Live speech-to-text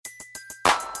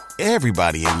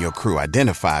Everybody in your crew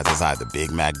identifies as either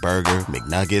Big Mac Burger,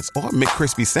 McNuggets, or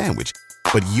McCrispy Sandwich.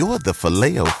 But you're the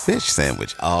Filet-O-Fish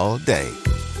Sandwich all day.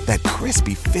 That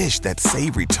crispy fish, that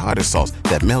savory tartar sauce,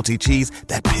 that melty cheese,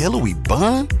 that pillowy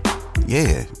bun.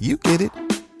 Yeah, you get it.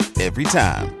 Every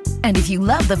time. And if you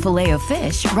love the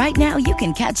Filet-O-Fish, right now you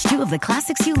can catch two of the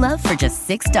classics you love for just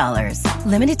 $6.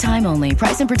 Limited time only.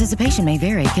 Price and participation may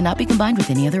vary. Cannot be combined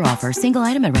with any other offer. Single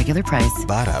item at regular price.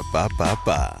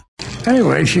 Ba-da-ba-ba-ba.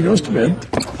 Anyway, she goes to bed.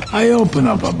 I open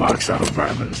up a box of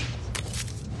apartments.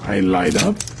 I light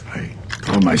up. I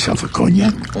pour myself a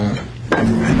cognac.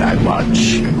 And I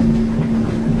watch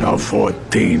the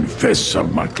 14 fists of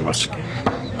McCluskey.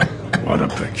 What a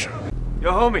picture.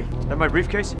 Yo, homie, that my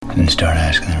briefcase? And start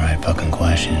asking the right fucking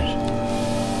questions.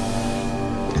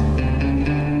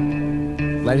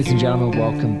 Ladies and gentlemen,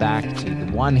 welcome back to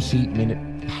the One Heat Minute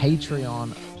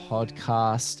Patreon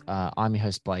podcast. I'm your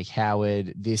host, Blake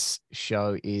Howard. This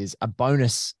show is a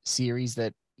bonus series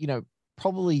that,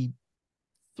 probably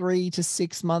 3 to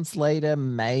 6 months later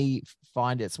may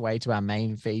find its way to our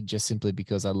main feed, just simply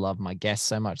because I love my guests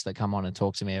so much that come on and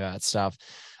talk to me about stuff.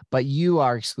 But you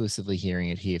are exclusively hearing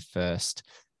it here first.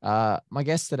 My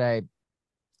guest today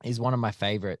is one of my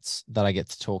favorites that I get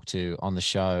to talk to on the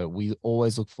show. We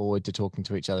always look forward to talking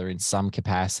to each other in some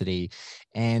capacity.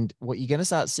 And what you're going to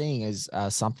start seeing is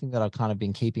something that I've kind of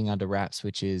been keeping under wraps,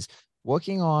 which is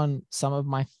working on some of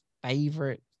my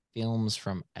favorite films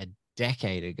from a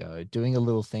decade ago, doing a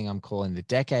little thing I'm calling the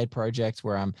Decade Project,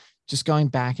 where I'm just going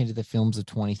back into the films of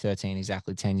 2013,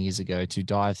 exactly 10 years ago, to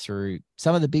dive through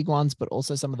some of the big ones, but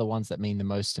also some of the ones that mean the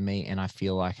most to me and I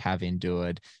feel like have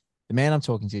endured. The man I'm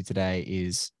talking to today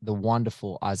is the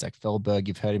wonderful Isaac Feldberg.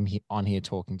 You've heard him on here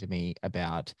talking to me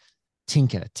about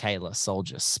Tinker, Tailor,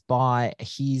 Soldier, Spy.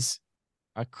 He's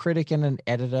a critic and an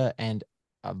editor and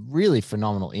a really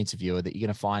phenomenal interviewer that you're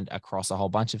going to find across a whole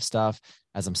bunch of stuff.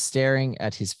 As I'm staring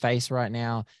at his face right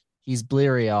now, he's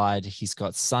bleary-eyed. He's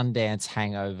got Sundance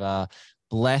hangover.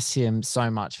 Bless him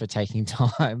so much for taking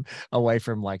time away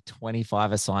from like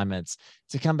 25 assignments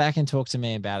to come back and talk to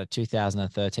me about a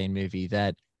 2013 movie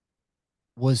that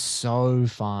was so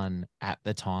fun at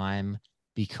the time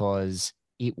because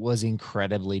it was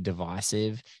incredibly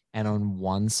divisive. And on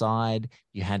one side,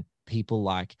 you had people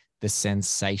like the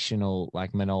sensational,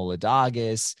 like Manohla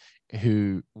Dargis,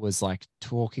 who was like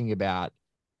talking about,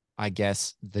 I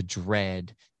guess, the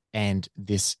dread and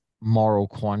this moral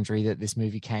quandary that this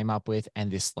movie came up with, and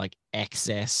this like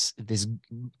excess, this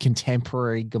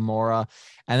contemporary Gomorrah.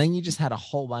 And then you just had a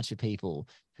whole bunch of people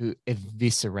who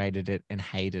eviscerated it and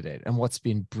hated it. And what's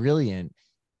been brilliant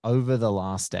over the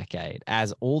last decade,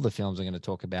 as all the films I'm going to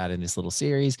talk about in this little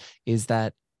series, is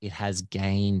that it has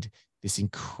gained this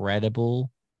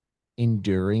incredible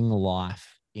enduring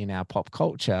life in our pop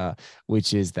culture,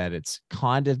 which is that it's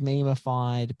kind of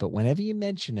memeified, but whenever you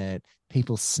mention it,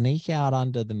 people sneak out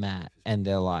under the mat and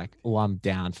they're like, oh, I'm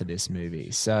down for this movie.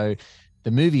 So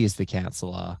the movie is The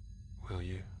Counselor. Will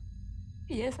you?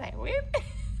 Yes, I will.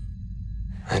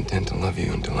 I intend to love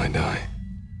you until I die.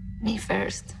 Me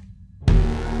first.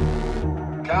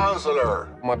 Counselor!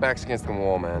 My back's against the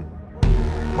wall, man.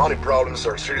 Money problems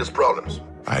are serious problems.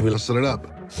 I will set it up.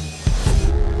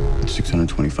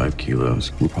 625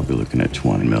 kilos. We're probably looking at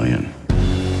 20 million.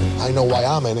 I know why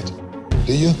I'm in it.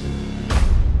 Do you?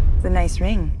 It's a nice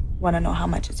ring. Want to know how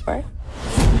much it's worth?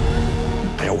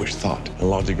 I always thought a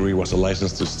law degree was a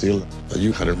license to steal, but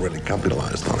you hadn't really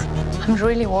capitalized on it. I'm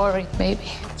really worried,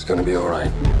 baby. It's gonna be all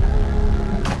right.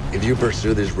 If you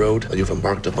pursue this road that you've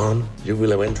embarked upon, you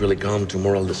will eventually come to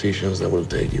moral decisions that will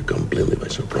take you completely by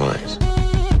surprise.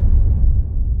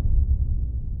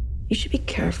 You should be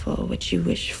careful what you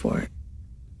wish for.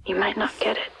 You might not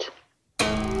get it.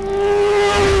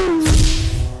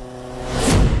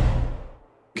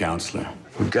 Counselor,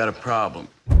 we've got a problem.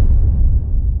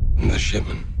 The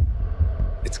shipment,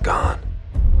 it's gone.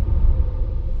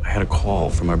 I had a call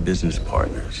from our business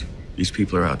partners. These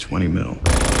people are out 20 mil.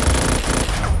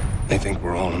 They think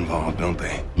we're all involved, don't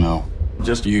they? No,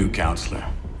 just you, Counselor.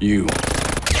 You.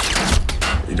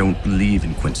 They don't believe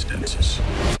in coincidences.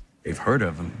 They've heard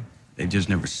of them. They've just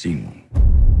never seen one.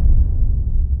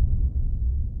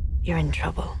 You're in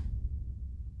trouble.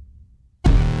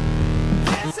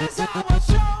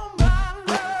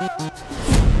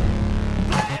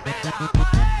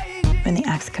 When the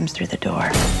axe comes through the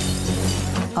door,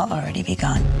 I'll already be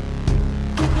gone.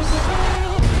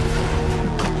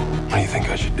 What do you think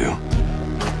I should do?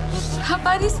 How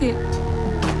bad is it?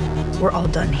 We're all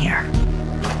done here.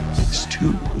 It's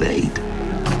too late.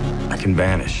 I can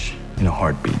vanish in a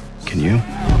heartbeat. Can you?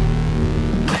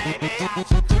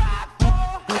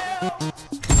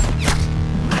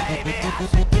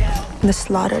 The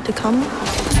slaughter to come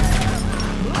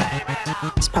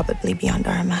is probably beyond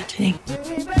our imagining.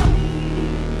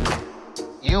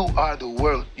 You are the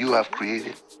world you have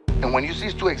created. And when you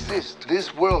cease to exist,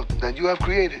 this world that you have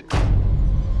created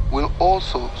will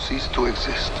also cease to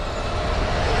exist.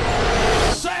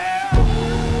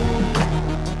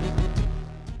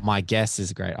 My guess is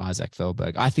a great Isaac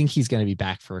Feldberg. I think he's going to be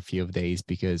back for a few of these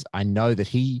because I know that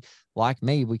he, like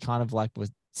me, we kind of like was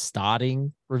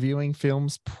starting reviewing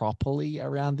films properly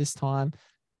around this time.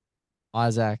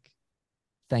 Isaac,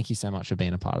 thank you so much for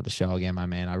being a part of the show again, my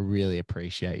man. I really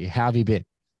appreciate you. How have you been?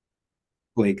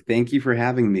 Blake, thank you for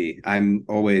having me. I'm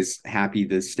always happy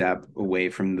to step away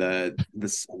from the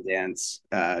Sundance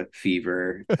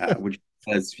fever, which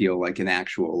does feel like an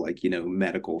actual, like,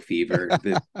 medical fever.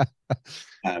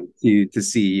 To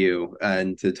see you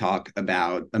and to talk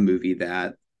about a movie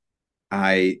that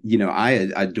I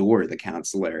adore, The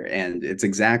Counselor, and it's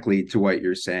exactly to what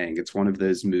you're saying. It's one of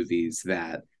those movies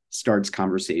that starts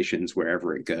conversations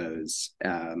wherever it goes,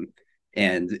 and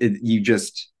you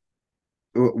just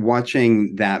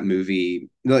watching that movie,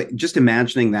 like just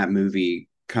imagining that movie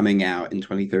coming out in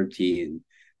 2013,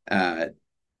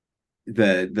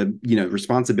 the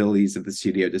responsibilities of the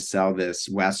studio to sell this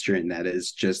Western that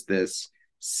is just this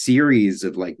series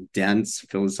of like dense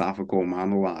philosophical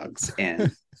monologues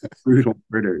and brutal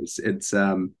murders. It's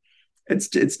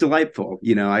delightful.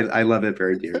 I love it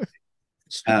very dearly.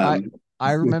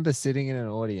 I remember sitting in an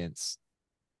audience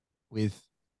I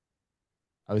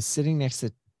was sitting next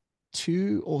to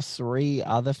 2 or 3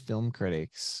 other film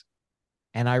critics,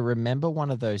 and I remember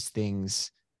one of those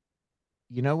things,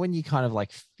 when you kind of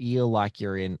like feel like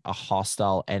you're in a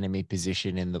hostile enemy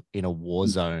position in a war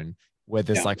zone where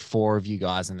there's like 4 of you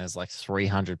guys and there's like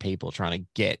 300 people trying to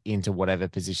get into whatever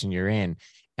position you're in.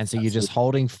 And so you're just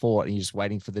holding fort and you're just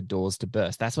waiting for the doors to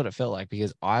burst. That's what it felt like,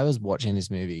 because I was watching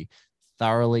this movie,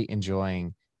 thoroughly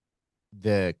enjoying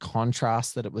the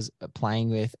contrast that it was playing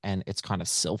with and its kind of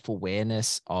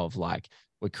self-awareness of like,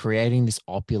 we're creating this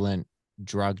opulent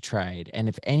drug trade. And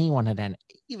if anyone had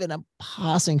even a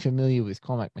passing familiar with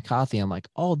Cormac McCarthy, I'm like,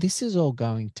 oh, this is all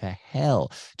going to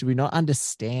hell. Do we not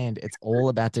understand it's all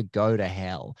about to go to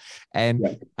hell?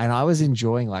 And I was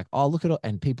enjoying like, oh, look at it.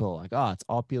 And people are like, oh, it's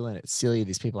opulent, it's silly,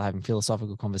 these people are having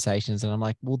philosophical conversations. And I'm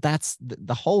like, well, that's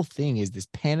the whole thing, is this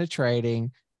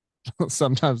penetrating,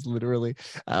 sometimes literally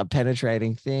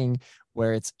penetrating thing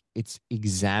where it's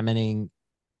examining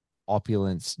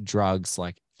opulence, drugs,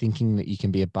 like thinking that you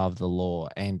can be above the law,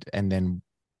 and then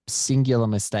singular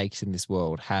mistakes in this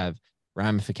world have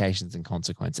ramifications and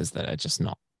consequences that are just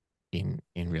not in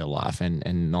real life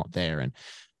and not there. And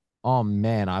oh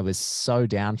man, I was so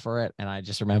down for it. And I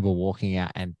just remember walking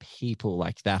out and people,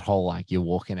 like that whole, like, you're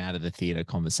walking out of the theater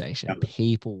conversation,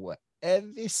 people were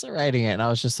eviscerating it. And I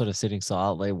was just sort of sitting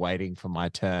silently waiting for my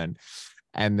turn.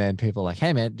 And then people were like,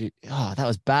 hey man, that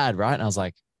was bad, right? And I was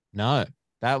like, no,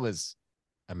 that was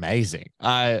amazing.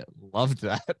 I loved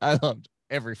that. I loved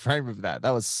every frame of that.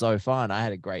 That was so fun. I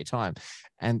had a great time.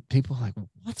 And people were like,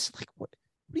 what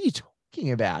are you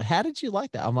talking about? How did you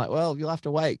like that? I'm like, well, you'll have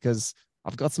to wait because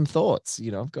I've got some thoughts.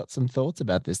 I've got some thoughts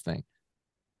about this thing.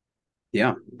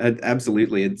 Yeah,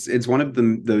 absolutely. It's one of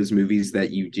those movies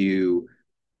that you do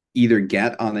either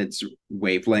get on its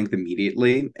wavelength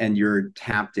immediately and you're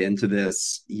tapped into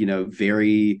this,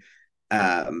 very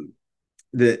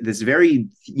this very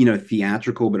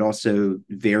theatrical but also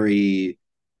very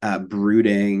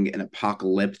brooding and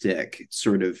apocalyptic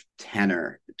sort of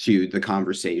tenor to the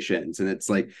conversations. And it's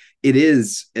like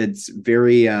it's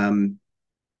very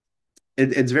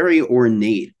it's very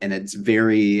ornate, and it's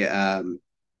very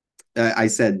I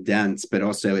said dense, but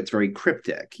also it's very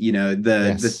cryptic.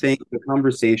 The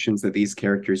conversations that these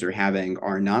characters are having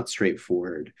are not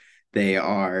straightforward. They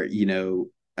are,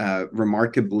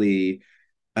 remarkably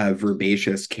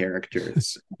verbacious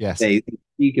characters. Yes, they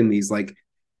speak in these like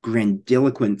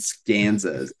grandiloquent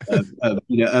stanzas of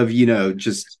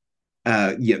just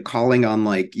calling on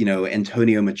like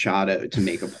Antonio Machado to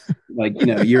make a like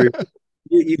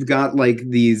you've got like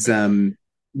these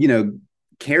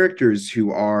characters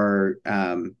who are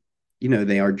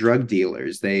they are drug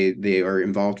dealers, they are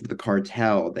involved with the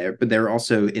cartel there, but they're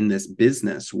also in this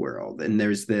business world, and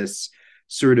there's this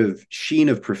sort of sheen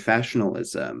of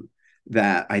professionalism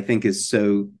that I think is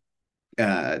so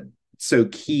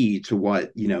key to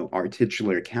what our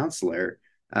titular counselor,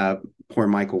 poor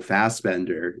Michael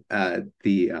Fassbender,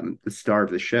 the star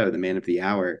of the show, the man of the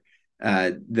hour,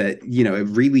 that it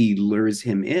really lures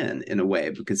him in a way,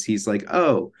 because he's like,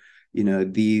 oh,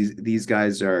 these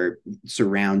guys are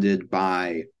surrounded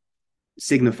by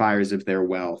signifiers of their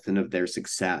wealth and of their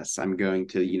success. I'm going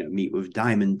to, meet with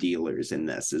diamond dealers in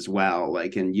this as well.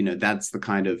 Like, and, that's the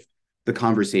kind of the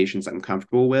conversations I'm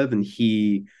comfortable with. And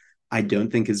he, I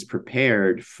don't think, is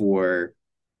prepared for,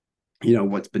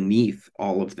 what's beneath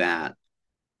all of that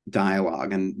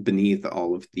dialogue and beneath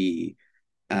all of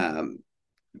um,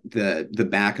 the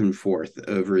back and forth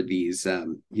over these,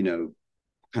 kind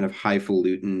of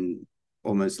highfalutin,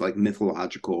 almost like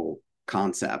mythological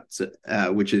concepts,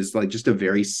 which is like just a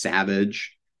very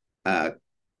savage,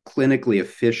 clinically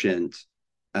efficient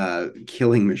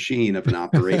killing machine of an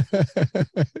operation.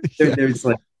 Yeah.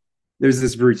 There's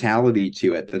this brutality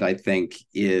to it that I think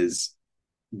is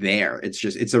there.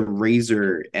 It's a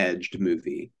razor edged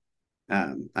movie.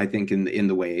 I think in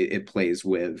the way it plays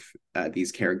with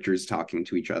these characters talking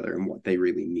to each other and what they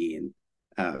really mean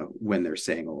when they're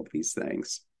saying all of these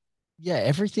things. Yeah,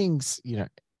 everything's,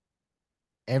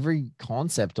 every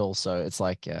concept also, it's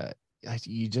like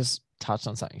you just touched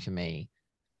on something for me,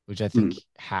 which I think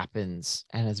happens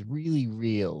and is really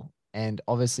real. And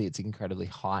obviously it's incredibly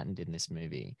heightened in this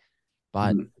movie,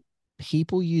 but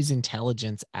people use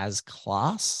intelligence as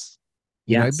class,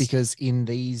 because in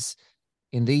these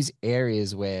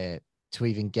areas where to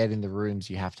even get in the rooms,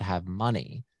 you have to have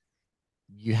money.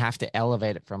 You have to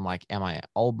elevate it from like, am I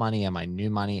old money? Am I new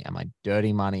money? Am I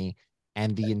dirty money?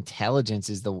 And the intelligence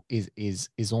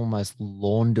is almost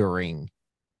laundering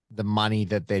the money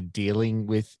that they're dealing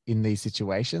with in these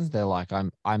situations. They're like,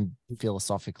 I'm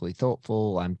philosophically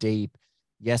thoughtful. I'm deep.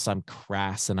 Yes, I'm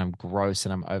crass and I'm gross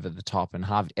and I'm over the top. And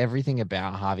everything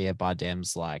about Javier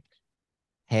Bardem's like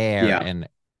hair and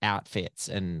outfits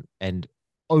and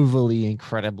overly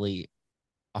incredibly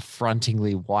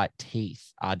affrontingly white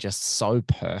teeth are just so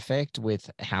perfect with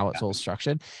how it's all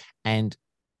structured. And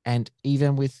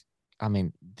even with, I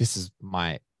mean, this is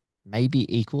my maybe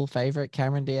equal favorite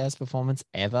Cameron Diaz performance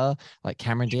ever. Like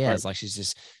Cameron Diaz, like she's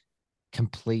just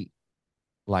complete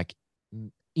like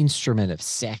instrument of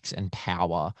sex and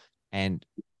power, and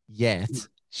yet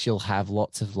she'll have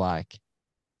lots of like,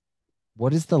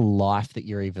 what is the life that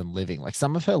you're even living? Like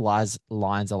some of her lines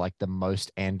are like the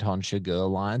most Anton Chigurh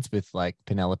lines with like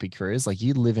Penelope Cruz. Like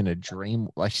you live in a dream.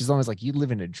 Like she's almost like you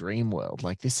live in a dream world.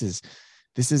 Like this is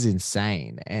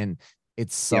insane. And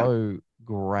it's so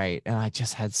great. And I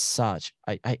just had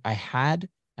I had,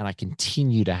 and I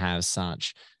continue to have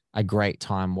such a great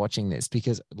time watching this,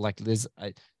 because like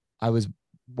I was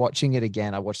watching it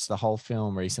again. I watched the whole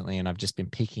film recently and I've just been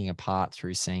picking apart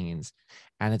through scenes,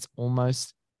 and it's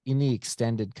almost in the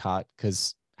extended cut,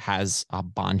 because has a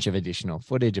bunch of additional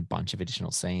footage, a bunch of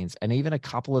additional scenes, and even a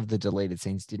couple of the deleted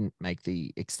scenes didn't make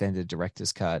the extended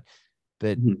director's cut.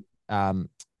 But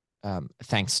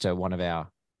thanks to one of our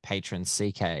patrons,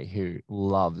 CK, who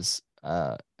loves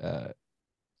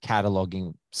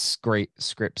cataloging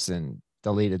scripts and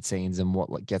deleted scenes and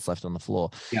what gets left on the floor.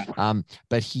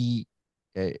 But he,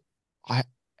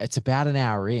 it's about an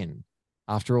hour in,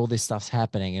 after all this stuff's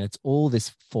happening, and it's all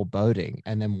this foreboding.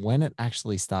 And then when it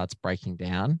actually starts breaking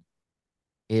down,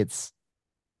 it's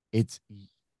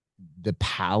the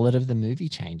palette of the movie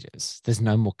changes. There's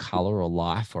no more color or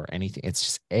life or anything. It's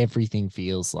just everything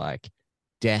feels like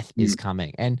death is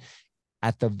coming. And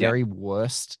at the very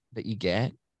worst that you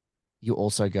get, you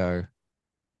also go,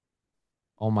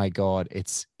 oh my God,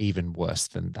 it's even worse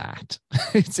than that.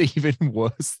 It's even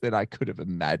worse than I could have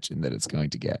imagined that it's going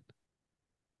to get.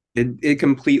 It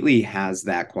completely has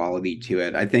that quality to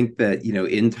it. I think that,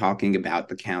 in talking about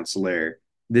The Counselor,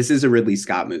 this is a Ridley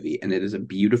Scott movie, and it is a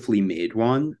beautifully made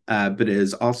one, but it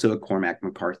is also a Cormac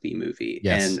McCarthy movie.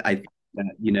 Yes. And I think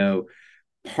that,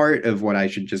 part of what I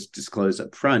should just disclose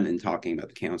up front in talking about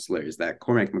The Counselor is that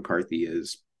Cormac McCarthy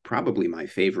is probably my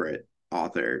favorite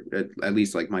author, at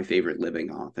least like my favorite living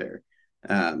author.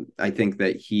 I think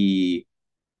that he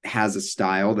has a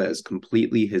style that is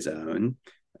completely his own.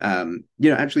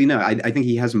 Actually, no, I think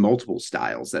he has multiple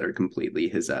styles that are completely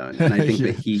his own. And I think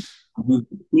that he moved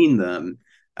between them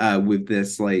with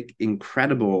this like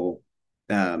incredible,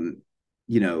 kind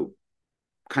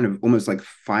of almost like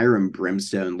fire and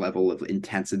brimstone level of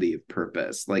intensity of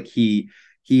purpose. Like he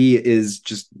is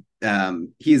just,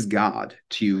 he is God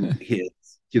to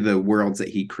the worlds that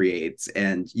he creates.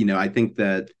 And, I think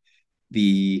that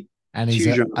he's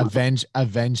a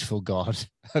vengeful God.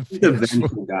 He's a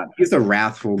vengeful God. He's a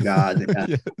wrathful God.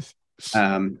 Yes.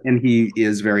 And he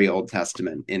is very Old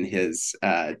Testament in his,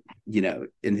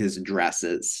 in his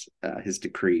addresses, his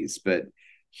decrees. But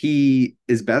he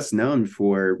is best known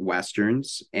for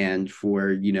Westerns and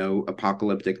for,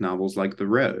 apocalyptic novels like The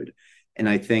Road. And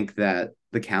I think that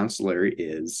The Counselor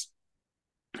is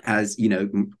as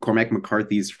Cormac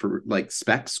McCarthy's for like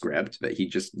spec script that he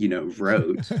just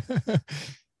wrote.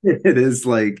 It is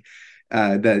like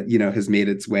that has made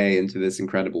its way into this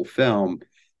incredible film.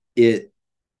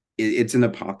 It's an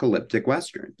apocalyptic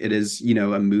western. It is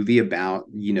a movie about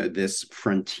this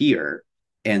frontier,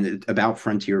 and about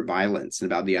frontier violence,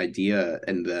 and about the idea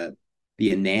and the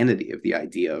inanity of the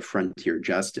idea of frontier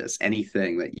justice.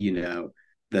 Anything that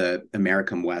the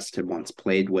American West had once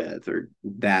played with, or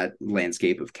that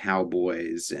landscape of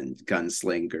cowboys and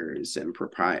gunslingers and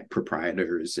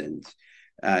proprietors. And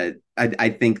I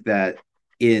think that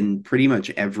in pretty much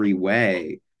every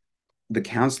way, the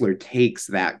counselor takes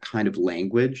that kind of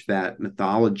language, that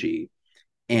mythology,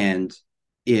 and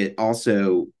it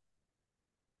also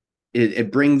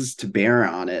it brings to bear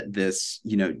on it this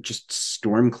just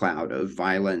storm cloud of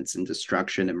violence and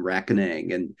destruction and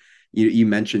reckoning. And you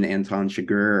mentioned Anton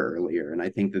Chigurh earlier, and I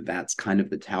think that that's kind of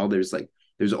the tell. There's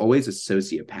always a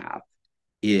sociopath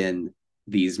in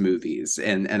these movies,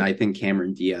 and I think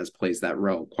Cameron Diaz plays that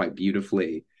role quite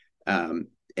beautifully, and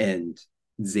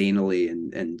zanily,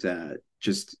 and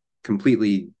just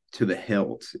completely to the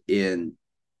hilt in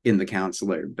the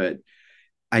counselor. But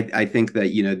I think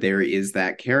that there is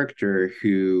that character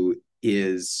who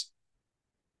is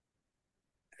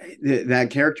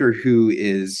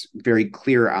very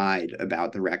clear-eyed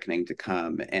about the reckoning to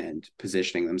come, and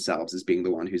positioning themselves as being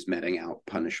the one who's meting out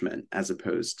punishment as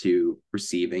opposed to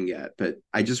receiving it. But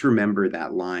I just remember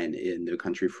that line in No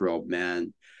Country for Old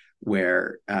Men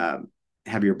where Javier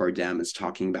Bardem is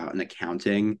talking about an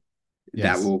accounting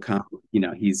that will come.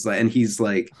 He's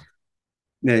like,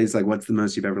 what's the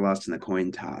most you've ever lost in a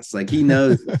coin toss? Like, he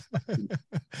knows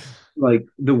like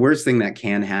the worst thing that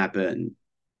can happen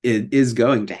is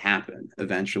going to happen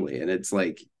eventually. And it's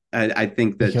like, I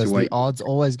think that because the odds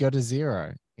always go to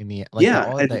zero in the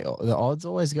the odds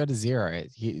always go to zero.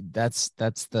 That's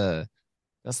the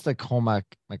Cormac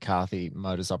McCarthy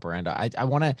modus operandi. I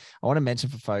want to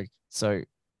mention for folks. So,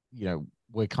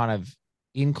 we're kind of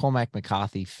in Cormac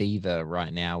McCarthy fever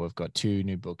right now. We've got 2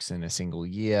 new books in a single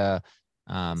year.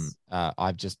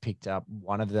 I've just picked up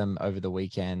one of them over the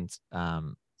weekend.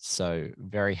 So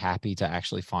very happy to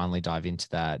actually finally dive into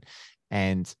that.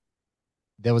 And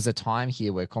there was a time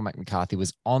here where Cormac McCarthy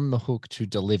was on the hook to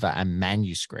deliver a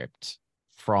manuscript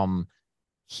from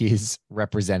his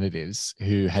representatives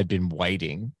who had been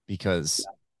waiting, because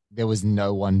there was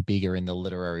no one bigger in the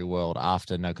literary world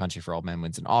after No Country for Old Men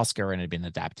wins an Oscar and had been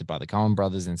adapted by the Coen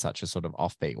brothers in such a sort of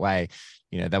offbeat way.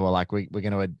 They were like, we're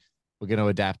going to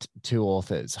adapt 2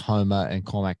 authors, Homer and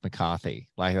Cormac McCarthy.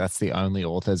 Like, that's the only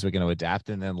authors we're going to adapt.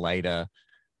 And then later,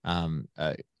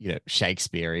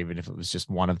 Shakespeare, even if it was just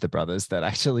one of the brothers that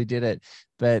actually did it.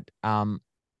 But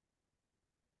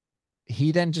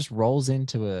he then just rolls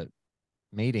into a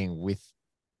meeting with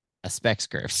a spec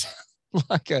script.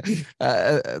 I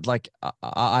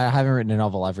haven't written a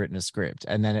novel, I've written a script.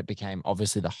 And then it became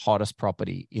obviously the hottest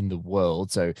property in the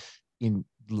world. So in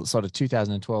sort of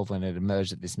 2012, when it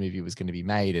emerged that this movie was going to be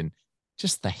made, and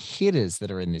just the hitters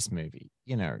that are in this movie,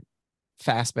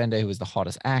 Fassbender, who was the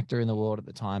hottest actor in the world at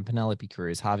the time, Penelope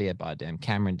Cruz, Javier Bardem,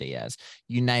 Cameron Diaz,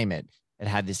 you name it. It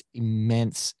had this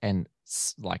immense and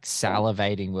like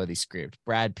salivating worthy script.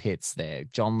 Brad Pitt's there.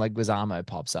 John Leguizamo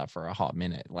pops up for a hot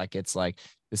minute. Like, it's like,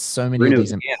 there's so many of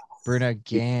these. Bruno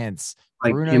Gantz.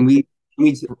 Like, can we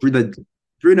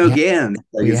Bruno Gantz?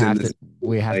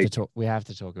 We have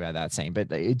to talk about that scene.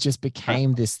 But it just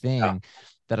became this thing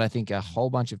that I think a whole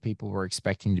bunch of people were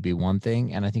expecting to be one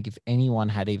thing. And I think if anyone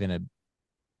had even a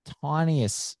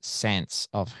tiniest sense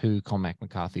of who Cormac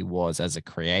McCarthy was as a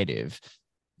creative,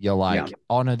 you're like,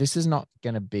 oh no, this is not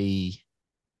going to be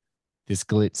this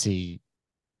glitzy,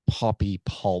 poppy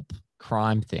pulp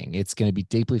crime thing. It's going to be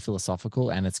deeply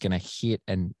philosophical, and it's going to hit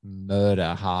and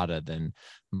murder harder than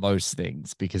most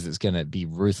things, because it's going to be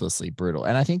ruthlessly brutal.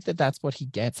 And I think that that's what he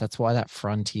gets. That's why that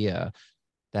frontier,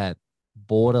 that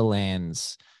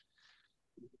borderlands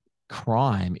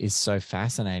crime is so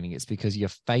fascinating. It's because you're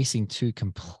facing 2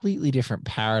 completely different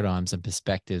paradigms and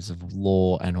perspectives of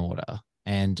law and order.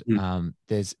 And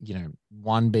there's,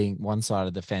 one side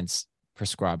of the fence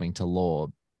prescribing to law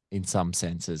in some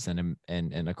senses, and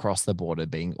across the border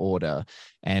being order.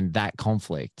 And that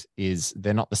conflict is,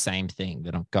 they're not the same thing.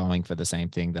 They're not going for the same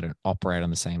thing. They don't operate on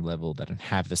the same level. They don't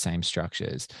have the same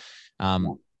structures.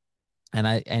 Going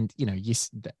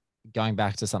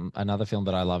back to another film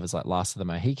that I love is like Last of the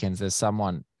Mohicans. There's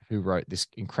someone who wrote this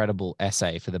incredible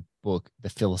essay for the book, The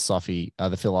Philosophy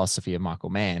of Michael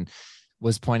Mann,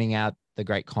 was pointing out the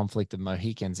great conflict of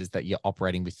Mohicans is that you're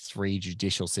operating with 3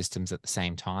 judicial systems at the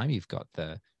same time. You've got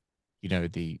the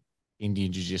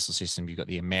Indian judicial system, you've got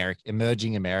the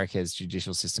emerging America's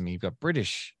judicial system, you've got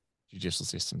British judicial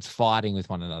systems fighting with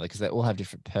one another because they all have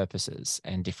different purposes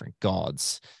and different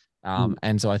gods.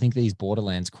 And so I think these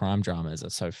Borderlands crime dramas are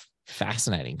so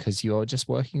fascinating because you're just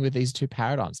working with these two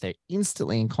paradigms. They're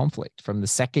instantly in conflict from the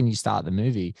second you start the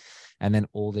movie, and then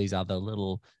all these other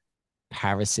little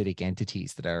parasitic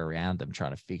entities that are around them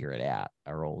trying to figure it out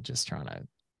are all just trying to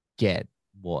get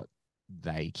what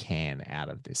they can out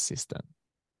of this system.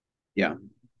 Yeah.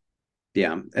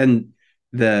 And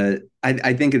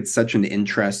I think it's such an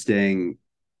interesting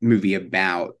movie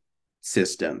about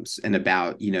systems and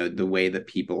about, the way that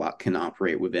people can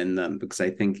operate within them, because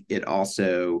I think it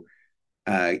also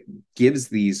gives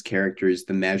these characters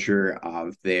the measure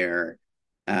of their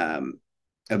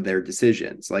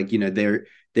decisions. Like,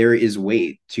 there is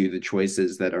weight to the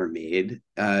choices that are made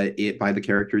by the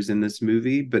characters in this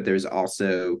movie, but there's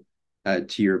also,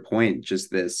 to your point,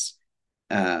 just this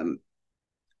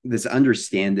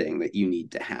understanding that you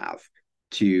need to have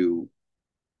to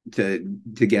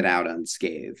get out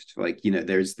unscathed. Like,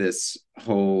 there's this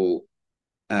whole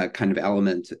kind of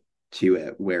element to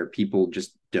it where people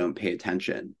just don't pay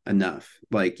attention enough,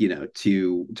 like,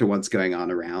 to what's going on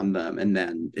around them, and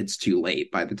then it's too late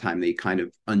by the time they kind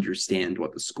of understand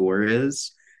what the score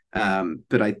is.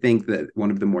 But I think that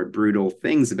one of the more brutal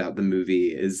things about the movie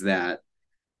is that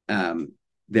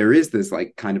there is this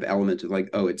like kind of element of like,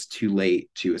 oh, it's too late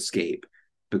to escape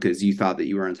because you thought that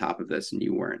you were on top of this and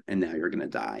you weren't, and now you're going to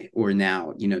die, or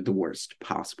now, the worst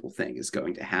possible thing is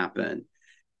going to happen.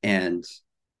 And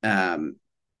I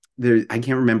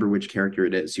can't remember which character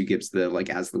it is who gives the like,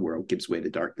 as the world gives way to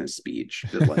darkness speech,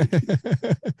 but like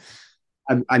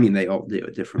I mean, they all do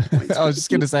at different points. I was just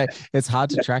going to say, it's hard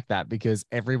to track that because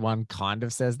everyone kind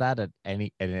of says that at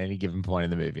any given point in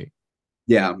the movie.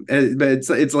 Yeah, but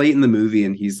it's late in the movie,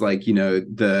 and he's like,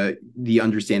 the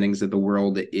understandings of the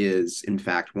world is in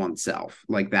fact oneself.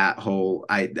 Like that whole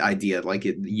idea, like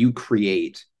you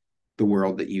create the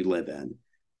world that you live in,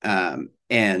 and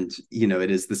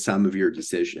it is the sum of your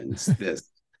decisions.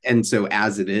 And so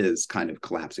as it is kind of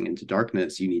collapsing into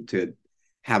darkness, you need to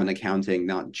have an accounting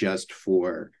not just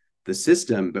for the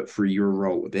system, but for your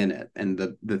role within it and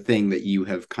the thing that you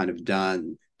have kind of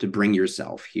done to bring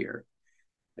yourself here.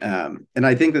 And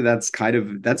I think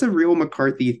that's a real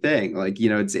McCarthy thing. Like,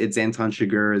 it's Anton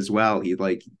Chigurh as well. He's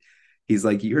like,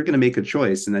 you're going to make a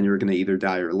choice and then you're going to either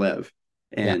die or live.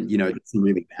 And, it doesn't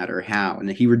really matter how.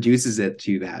 And he reduces it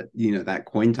to that, that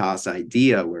coin toss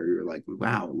idea where you're like,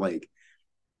 wow, like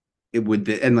it would,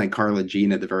 and like Carla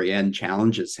Jean at the very end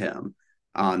challenges him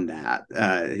on that.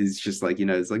 He's just like,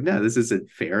 it's like, no, this isn't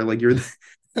fair. Like you're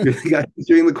the guy who's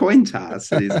doing the coin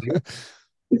toss. And he's like,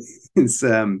 it's,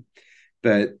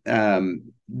 but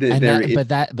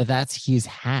that's his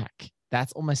hack.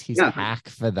 That's almost his hack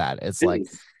for that. It's like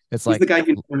he's the guy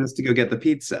who wants to go get the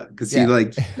pizza because he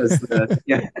like does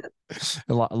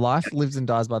life lives and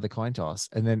dies by the coin toss,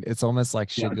 and then it's almost like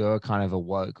Chigurh kind of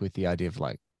awoke with the idea of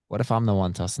like, what if I'm the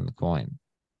one tossing the coin,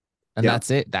 and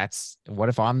that's it. That's what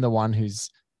if I'm the one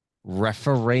who's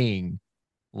refereeing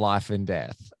life and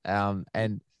death.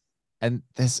 And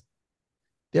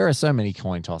there are so many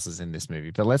coin tosses in this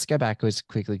movie, but let's go backwards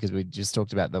quickly because we just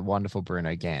talked about the wonderful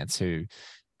Bruno Ganz, who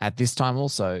at this time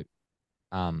also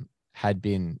had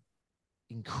been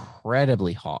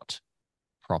incredibly hot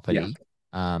property.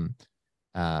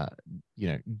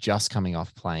 Just coming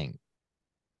off playing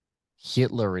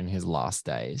Hitler in his last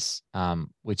days,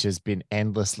 which has been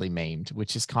endlessly memed,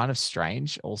 which is kind of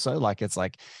strange also. Like it's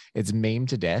memed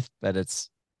to death, but it's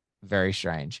very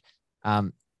strange.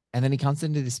 And then he comes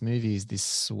into this movie as this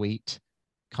sweet,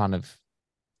 kind of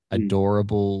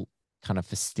adorable, kind of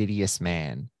fastidious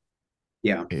man.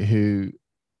 Yeah. Who,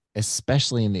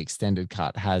 especially in the extended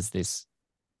cut, has this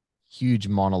huge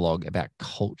monologue about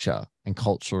culture and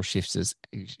cultural shifts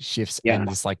and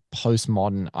this like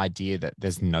postmodern idea that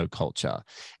there's no culture.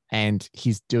 And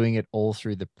he's doing it all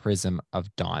through the prism of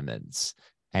diamonds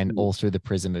and all through the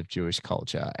prism of Jewish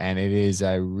culture. And it is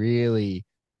a really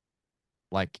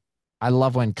like, I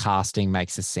love when casting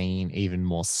makes a scene even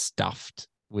more stuffed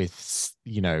with,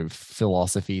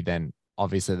 philosophy than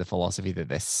obviously the philosophy that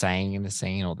they're saying in the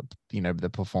scene or the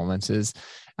performances.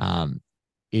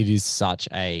 It is such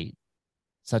an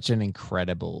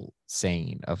incredible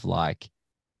scene of like,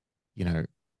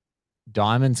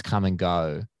 diamonds come and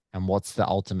go. And what's the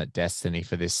ultimate destiny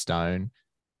for this stone?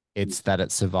 It's that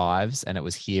it survives, and it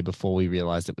was here before we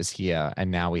realized it was here.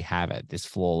 And now we have it, this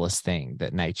flawless thing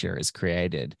that nature has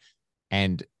created.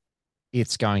 And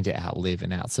it's going to outlive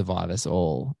and outsurvive us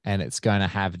all. And it's going to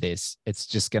have it's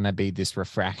just going to be this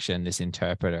refraction, this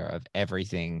interpreter of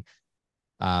everything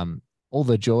all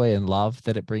the joy and love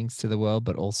that it brings to the world,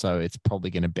 but also it's probably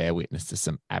going to bear witness to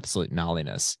some absolute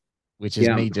gnarliness, which is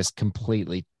me just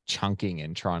completely chunking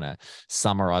and trying to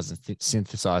summarize and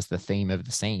synthesize the theme of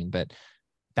the scene. But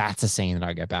that's a scene that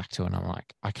I go back to and I'm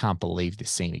like, I can't believe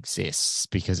this scene exists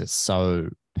because it's so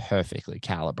perfectly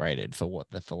calibrated for what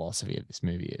the philosophy of this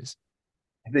movie is.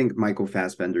 I think Michael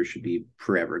Fassbender should be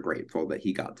forever grateful that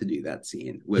he got to do that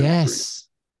scene with Yes.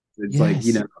 Bruno. It's like,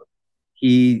 you know,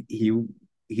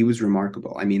 he was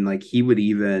remarkable. I mean, like he would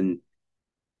even,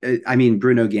 I mean,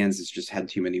 Bruno Ganz has just had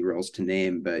too many roles to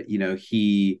name, but you know,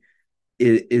 he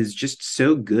is just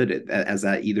so good at that, as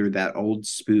that either that old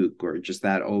spook or just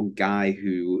that old guy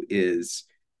who is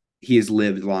he has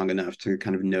lived long enough to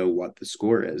kind of know what the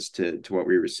score is to what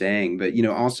we were saying. But you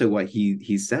know, also what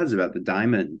he says about the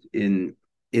diamond in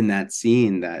that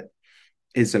scene that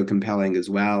is so compelling as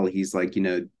well. He's like, you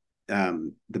know,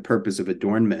 the purpose of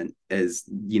adornment is,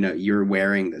 you know, you're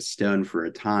wearing the stone for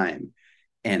a time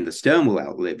and the stone will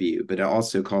outlive you, but it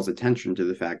also calls attention to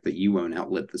the fact that you won't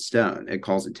outlive the stone. It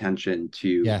calls attention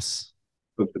to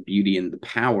both the beauty and the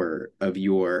power of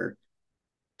your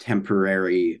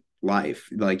temporary life,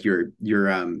 like your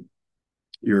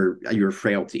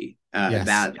frailty.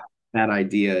 That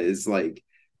idea is like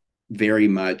very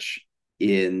much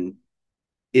in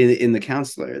the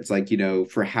counselor. It's like, you know,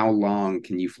 for how long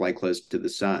can you fly close to the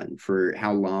sun? For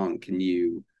how long can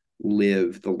you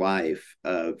live the life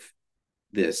of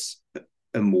this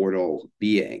immortal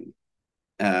being,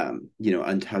 you know,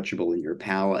 untouchable in your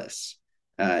palace?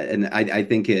 And I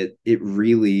think it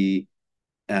really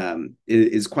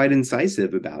is quite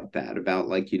incisive about that, about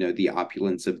like, you know, the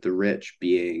opulence of the rich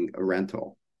being a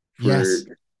rental for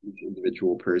each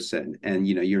individual person. And,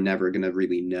 you know, you're never going to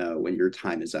really know when your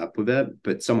time is up with it,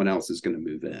 but someone else is going to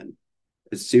move in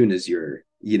as soon as you're,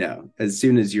 you know, as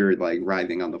soon as you're like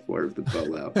writhing on the floor of the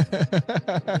bolo.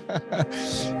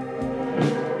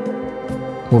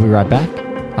 We'll be right back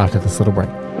after this little break.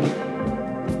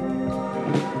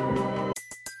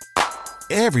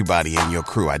 Everybody in your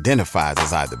crew identifies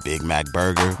as either Big Mac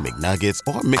Burger, McNuggets,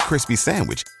 or McCrispy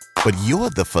Sandwich. But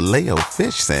you're the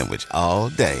Filet-O-Fish Sandwich all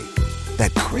day.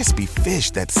 That crispy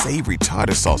fish, that savory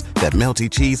tartar sauce, that melty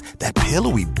cheese, that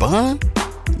pillowy bun.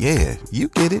 Yeah, you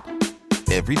get it.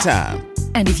 Every time.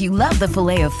 And if you love the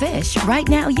Filet-O-Fish, right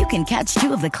now you can catch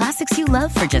two of the classics you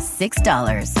love for just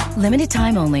 $6. Limited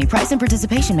time only. Price and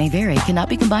participation may vary. Cannot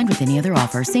be combined with any other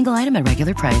offer. Single item at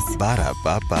regular price.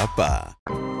 Ba-da-ba-ba-ba.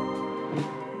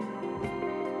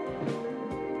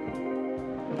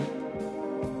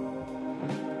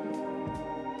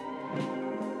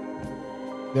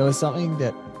 There was something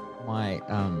that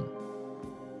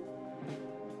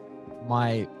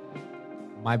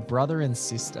my brother and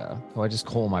sister, who I just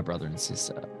call my brother and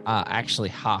sister, are actually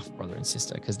half brother and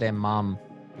sister because their mum,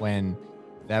 when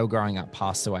they were growing up,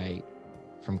 passed away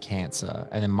from cancer.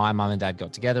 And then my mum and dad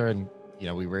got together and, you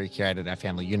know, we recreated our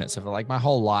family unit. So for like my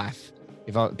whole life,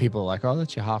 people are like, oh,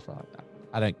 that's your half brother.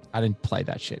 I didn't play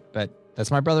that shit, but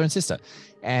that's my brother and sister.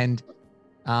 And,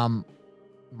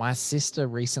 my sister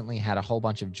recently had a whole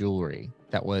bunch of jewelry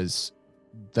that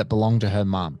belonged to her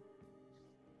mum.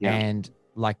 Yeah. And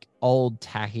like old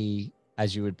tacky,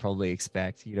 as you would probably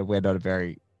expect, you know, we're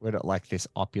not like this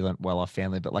opulent, well-off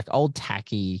family, but like old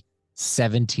tacky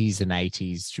 70s and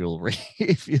 80s jewelry,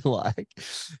 if you like.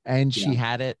 And she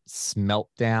had it smelt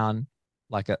down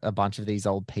like a bunch of these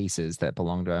old pieces that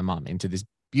belonged to her mum into this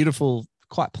beautiful,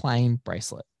 quite plain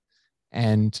bracelet.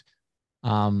 And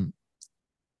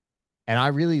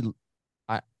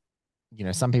you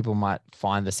know, some people might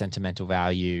find the sentimental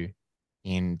value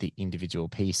in the individual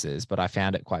pieces, but I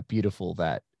found it quite beautiful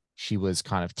that she was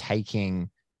kind of taking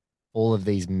all of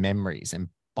these memories and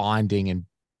binding and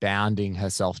bounding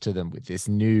herself to them with this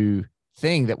new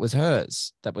thing that was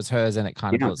hers. And it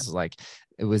kind of was like,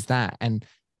 it was that. And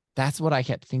that's what I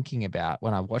kept thinking about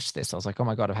when I watched this. I was like, oh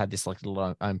my God, I've had this like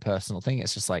little own personal thing.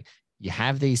 It's just like, you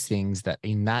have these things that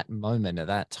in that moment, at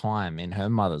that time in her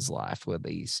mother's life, were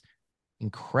these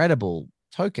incredible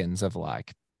tokens of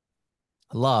like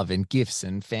love and gifts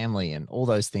and family and all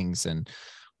those things and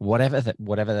whatever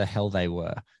the hell they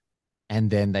were.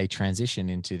 And then they transition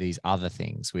into these other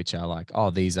things, which are like, oh,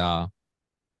 these are,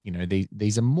 you know,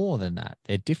 these are more than that.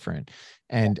 They're different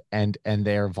and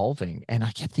they're evolving. And I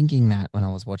kept thinking that when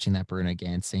I was watching that Bruno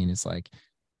Ganz scene, it's like,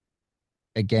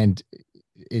 again,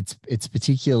 it's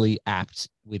particularly apt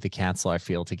with the council, I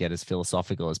feel, to get as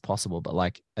philosophical as possible. But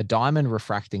like a diamond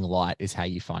refracting light is how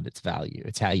you find its value.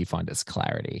 It's how you find its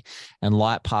clarity. And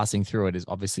light passing through it is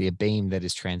obviously a beam that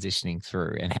is transitioning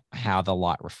through, and how the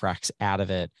light refracts out of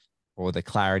it, or the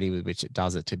clarity with which it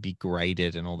does it to be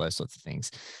graded and all those sorts of things.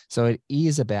 So it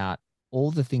is about all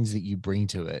the things that you bring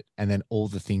to it, and then all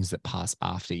the things that pass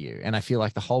after you. And I feel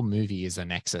like the whole movie is a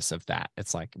nexus of that.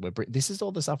 It's like this is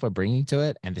all the stuff we're bringing to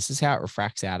it, and this is how it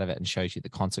refracts out of it and shows you the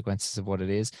consequences of what it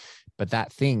is. But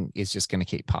that thing is just going to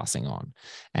keep passing on.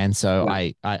 And so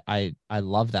I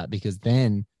love that, because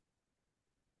then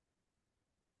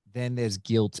there's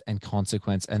guilt and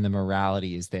consequence, and the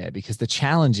morality is there, because the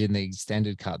challenge in the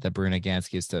extended cut that Bruno Ganz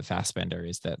gives to Fassbender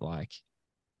is that, like,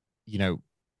 you know,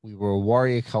 we were a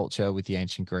warrior culture with the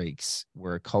ancient Greeks.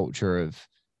 We're a culture of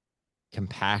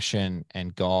compassion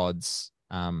and gods,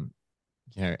 you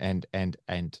know,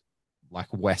 and like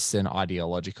Western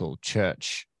ideological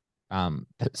church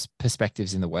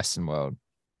perspectives in the Western world.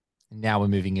 And now we're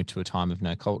moving into a time of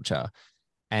no culture,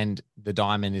 and the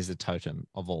diamond is a totem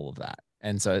of all of that.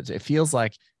 And so it feels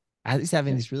like he's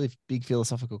having this really big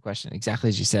philosophical question, exactly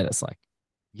as you said. It's like,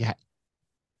 yeah,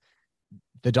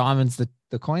 the diamond's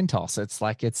the coin toss. It's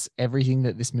like, it's everything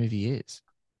that this movie is.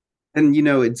 And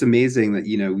it's amazing that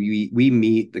we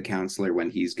meet the counselor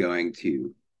when he's going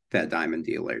to that diamond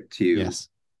dealer to Yes.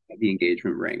 the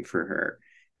engagement ring for her,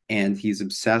 and he's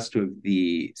obsessed with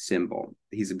the symbol.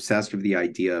 He's obsessed with the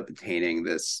idea of attaining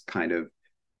this kind of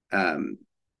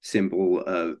symbol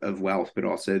of wealth, but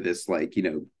also this, like,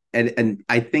 and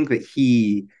I think that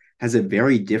he has a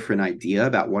very different idea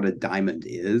about what a diamond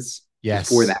is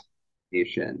before that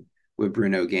conversation with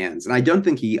Bruno Ganz. And I don't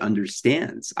think he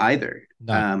understands either.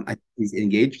 No. I think he's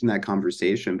engaged in that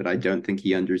conversation, but I don't think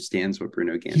he understands what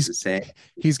Bruno Ganz is saying.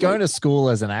 He's going to school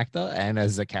as an actor and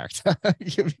as a character.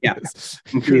 Yeah,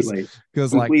 completely.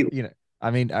 Because like,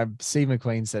 I mean, Steve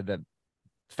McQueen said that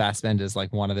Fassbender's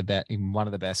like one of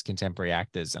the best contemporary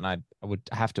actors, and I would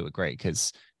have to agree,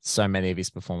 because so many of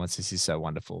his performances is so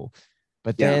wonderful.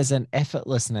 But there's an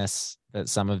effortlessness that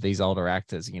some of these older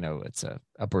actors, it's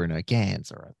a Bruno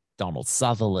Ganz or a Donald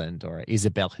Sutherland or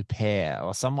Isabelle Huppert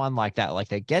or someone like that. Like,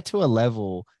 they get to a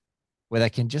level where they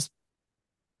can just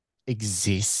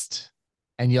exist,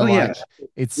 and you're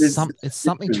it's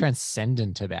something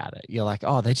transcendent about it. You're like,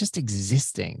 oh, they're just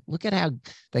existing. Look at how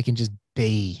they can just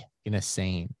be in a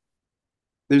scene.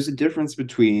 There's a difference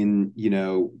between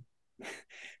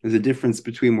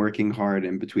working hard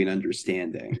and between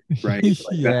understanding, right? Like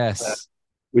yes.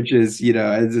 Which is,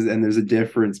 and there's a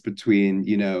difference between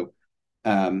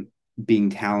being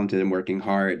talented and working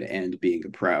hard and being a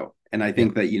pro. And I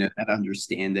think that that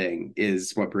understanding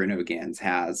is what Bruno Ganz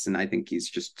has, and I think he's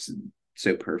just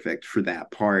so perfect for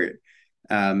that part,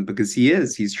 because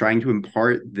he's trying to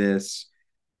impart this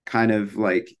kind of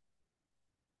like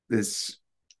this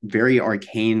very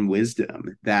arcane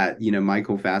wisdom that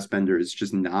Michael Fassbender is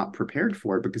just not prepared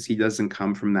for, because he doesn't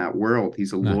come from that world.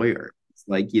 He's a lawyer. It's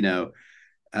like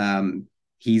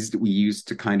he's used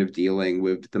to kind of dealing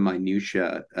with the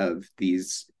minutia of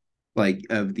these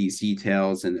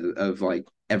details and of like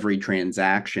every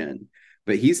transaction,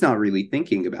 but he's not really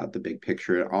thinking about the big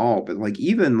picture at all. But like,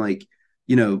 even like,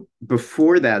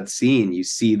 before that scene, you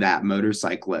see that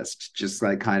motorcyclist just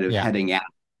like kind of heading out,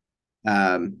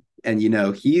 and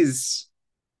he's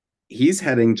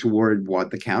heading toward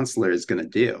what the counselor is going to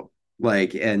do,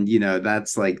 like, and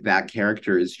that's like, that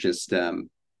character is just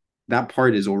that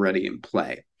part is already in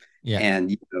play.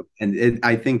 And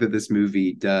I think that this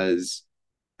movie does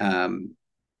have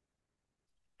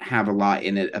a lot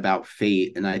in it about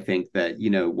fate. And I think that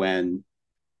when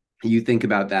you think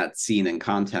about that scene in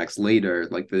context later,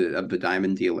 like the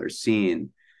diamond dealer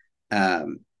scene,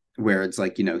 where it's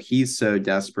like, he's so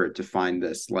desperate to find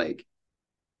this like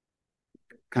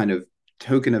kind of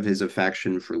token of his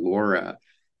affection for Laura,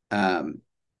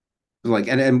 like,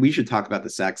 and we should talk about the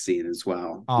sex scene as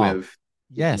well with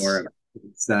Laura.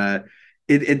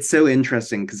 It's so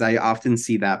interesting, because I often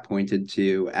see that pointed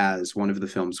to as one of the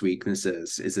film's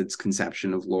weaknesses, is its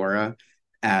conception of Laura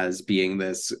as being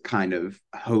this kind of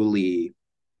holy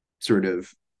sort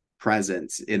of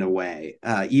presence in a way,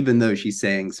 even though she's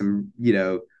saying some,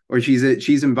 or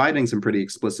she's inviting some pretty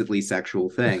explicitly sexual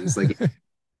things, like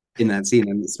in that scene,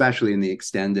 and especially in the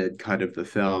extended cut of the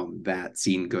film, that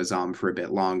scene goes on for a bit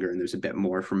longer, and there's a bit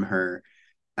more from her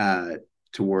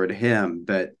toward him.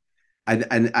 But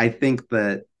I think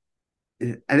that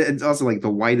it's also like the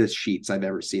whitest sheets I've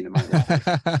ever seen in my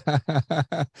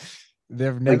life.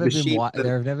 There have never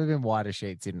been wider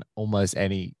sheets in almost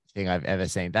anything I've ever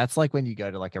seen. That's like when you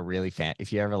go to like a really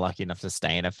if you're ever lucky enough to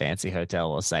stay in a fancy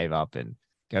hotel or save up and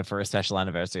go for a special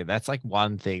anniversary. That's like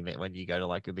one thing that when you go to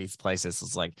like these places,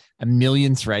 it's like a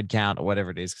million thread count or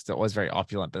whatever it is, because they're always very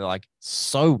opulent, but they're like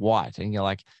so white. And you're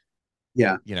like,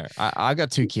 I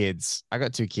got two kids.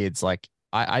 Like,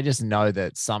 I just know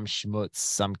that some schmutz,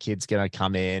 some kid's gonna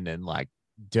come in and like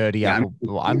dirty up.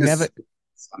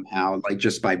 somehow, like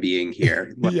just by being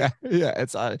here. Like, Yeah,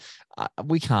 it's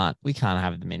we can't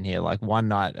have them in here. Like one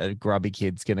night, a grubby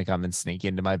kid's gonna come and sneak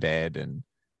into my bed, and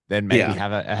then maybe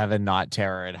yeah. have a night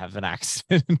terror and have an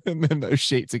accident, and then those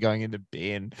sheets are going into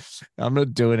bin. I'm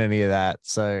not doing any of that.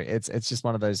 So it's just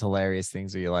one of those hilarious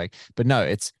things where you're like, but no,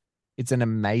 it's an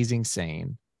amazing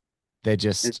scene. They're It's,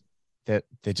 just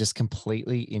they're just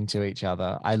completely into each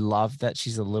other. I love that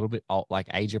she's a little bit like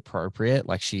age appropriate.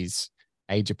 Like she's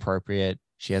age appropriate.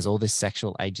 She has all this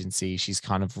sexual agency. She's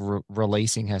kind of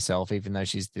releasing herself, even though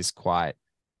she's this quite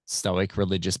stoic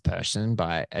religious person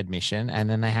by admission. And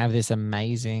then they have this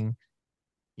amazing,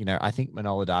 I think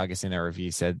Manola Dargis in a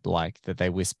review said like that they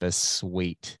whisper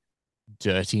sweet,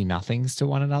 dirty nothings to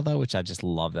one another, which I just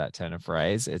love that turn of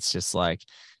phrase. It's just like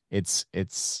it's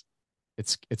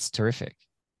terrific.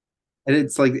 and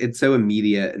it's like it's so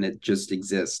immediate and it just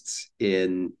exists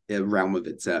in a realm of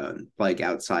its own, like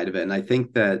outside of it. And I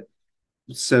think that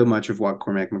so much of what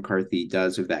Cormac McCarthy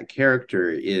does with that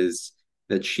character is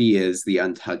that she is the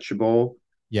untouchable.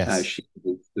 Yes. She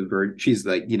the she's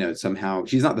like, somehow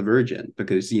she's not the virgin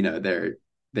because they're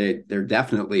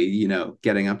definitely,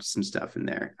 getting up to some stuff in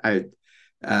there.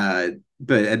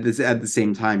 But at the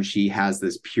same time, she has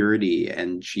this purity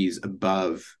and she's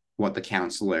above what the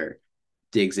counselor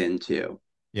digs into.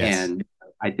 Yes. And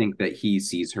I think that he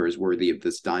sees her as worthy of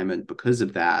this diamond because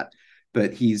of that.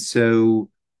 But he's so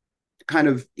kind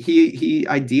of he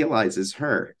idealizes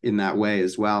her in that way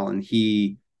as well, and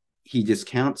he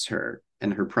discounts her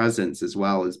and her presence as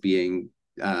well as being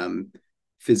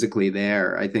physically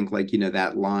there. I think like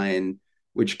that line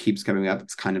which keeps coming up,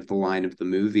 it's kind of the line of the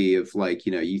movie of like,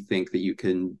 you think that you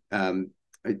can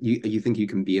you think you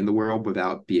can be in the world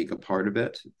without being a part of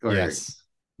it, or yes,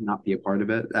 not be a part of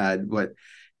it. But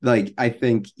like I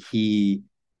think he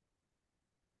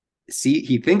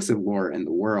thinks of Laura in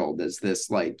the world as this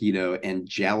like,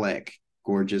 angelic,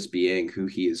 gorgeous being who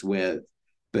he is with,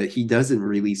 but he doesn't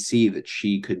really see that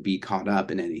she could be caught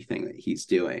up in anything that he's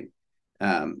doing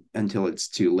until it's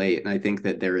too late. And I think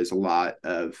that there is a lot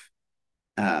of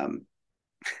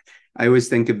I always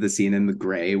think of the scene in The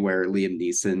Gray where Liam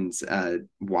Neeson's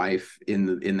wife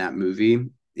in that movie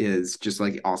is just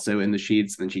like also in the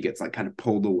sheets. Then she gets like kind of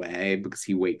pulled away because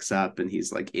he wakes up and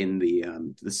he's like in the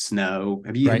snow.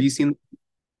 Have you seen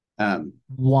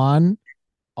one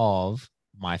of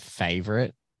my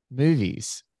favorite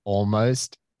movies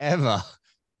almost ever?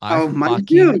 Mine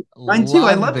too.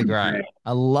 I love The Gray.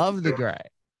 I love The Gray.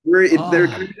 They're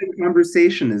kind of in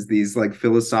conversation as these like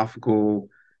philosophical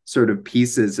sort of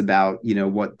pieces about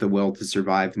what the will to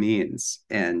survive means,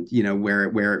 and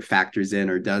where it factors in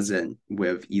or doesn't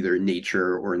with either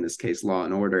nature or in this case Law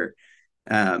and Order.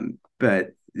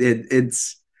 But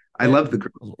it's I love the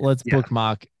let's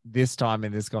bookmark this time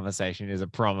in this conversation is a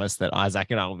promise that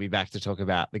Isaac and I will be back to talk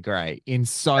about The Gray in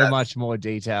so much more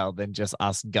detail than just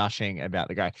us gushing about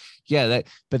The Gray.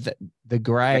 But the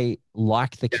Gray,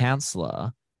 like the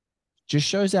counselor, just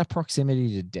shows our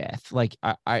proximity to death. Like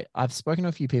I've spoken to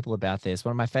a few people about this.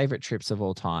 One of my favorite trips of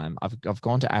all time. I've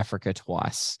gone to Africa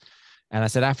twice, and I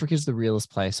said Africa is the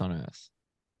realest place on earth.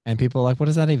 And people are like, what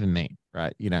does that even mean?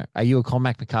 Right? Are you a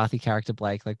Cormac McCarthy character,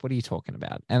 Blake? Like, what are you talking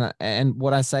about? And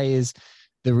what I say is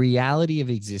the reality of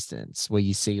existence where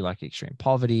you see like extreme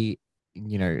poverty,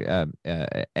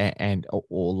 and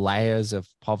or layers of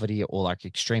poverty, or like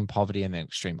extreme poverty and then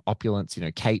extreme opulence,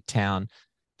 Cape Town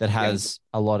that has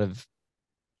a lot of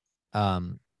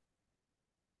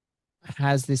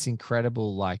has this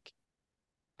incredible, like,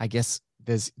 I guess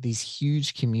there's these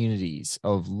huge communities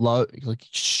of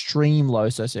extreme low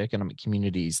socioeconomic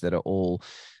communities that are all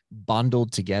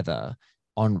bundled together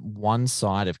on one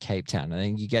side of Cape Town. And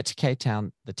then you get to Cape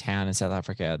Town, the town in South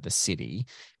Africa, the city,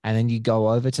 and then you go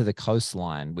over to the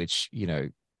coastline, which,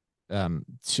 to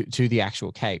the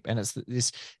actual Cape. And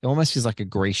it almost feels like a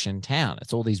Grecian town.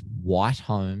 It's all these white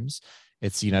homes.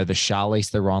 It's, the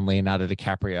Charlize Theron, Leonardo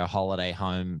DiCaprio holiday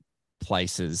home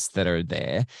places that are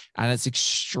there, and it's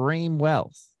extreme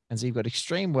wealth. And so you've got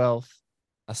extreme wealth,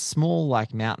 a small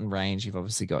like mountain range. You've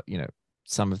obviously got,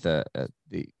 some of the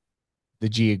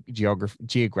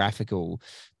geographical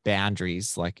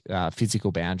boundaries, like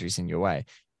physical boundaries in your way.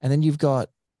 And then you've got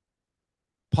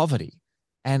poverty.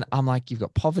 And I'm like, you've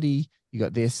got poverty, you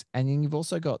got this, and then you've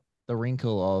also got the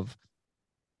wrinkle of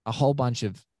a whole bunch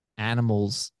of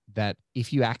animals that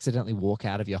if you accidentally walk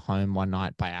out of your home one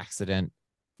night by accident,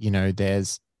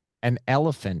 there's an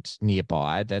elephant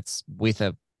nearby that's with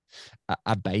a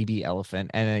baby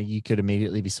elephant, and you could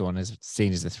immediately be seen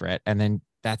as a threat. And then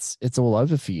it's all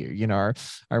over for you.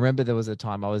 I remember there was a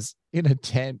time I was in a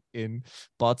tent in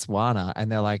Botswana, and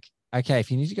they're like, okay,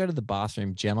 if you need to go to the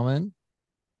bathroom, gentlemen,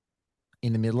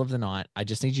 in the middle of the night, I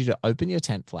just need you to open your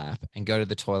tent flap and go to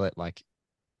the toilet, like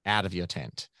out of your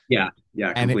tent. Yeah,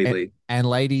 completely. And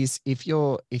ladies, if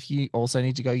you also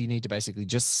need to go, you need to basically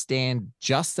just stand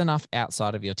just enough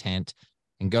outside of your tent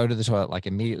and go to the toilet like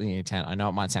immediately in your tent. I know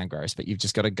it might sound gross, but you've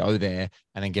just got to go there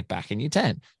and then get back in your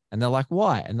tent. And they're like,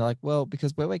 why? And they're like, well,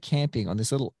 because where we're camping on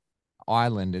this little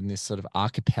island in this sort of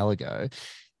archipelago,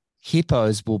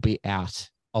 hippos will be out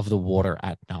of the water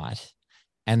at night.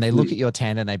 And they look at your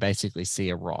tent and they basically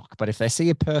see a rock. But if they see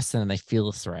a person and they feel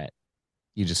a threat,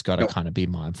 you just got to kind of be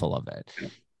mindful of it.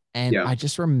 And I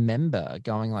just remember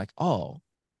going like, oh,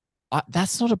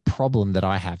 that's not a problem that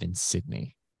I have in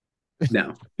Sydney.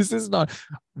 No, this is like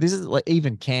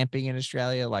even camping in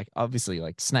Australia, like obviously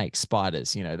like snakes,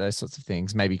 spiders, those sorts of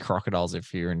things, maybe crocodiles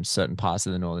if you're in certain parts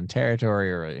of the Northern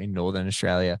Territory or in Northern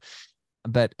Australia.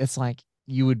 But it's like,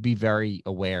 you would be very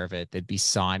aware of it. There'd be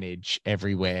signage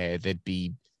everywhere. There'd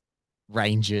be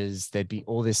rangers. There'd be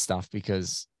all this stuff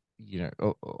because,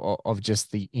 of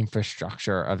just the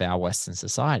infrastructure of our Western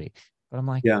society. But I'm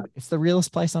like, it's the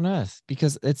realest place on earth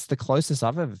because it's the closest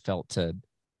I've ever felt to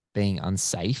being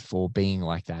unsafe or being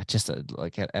like that, just at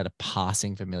a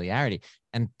passing familiarity.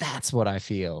 And that's what I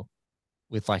feel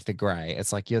with like the Grey.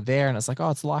 It's like you're there and it's like,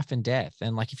 oh, it's life and death.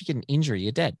 And like, if you get an injury,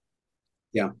 you're dead.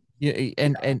 Yeah.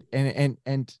 And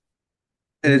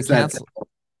it's that simple.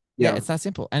 Yeah, it's that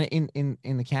simple. And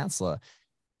in the counselor,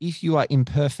 if you are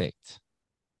imperfect,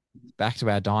 back to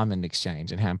our diamond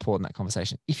exchange and how important that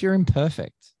conversation. If you're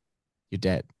imperfect, you're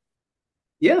dead.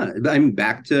 Yeah, I'm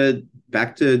back to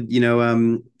Brad Pitt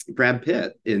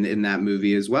in that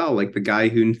movie as well. Like the guy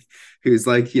who's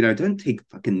like, don't take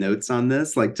fucking notes on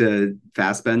this, like to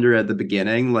Fassbender at the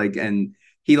beginning, like, and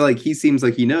he seems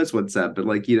like he knows what's up, but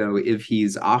like, if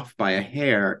he's off by a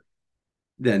hair,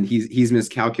 then he's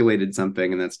miscalculated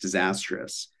something, and that's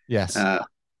disastrous. Yes. And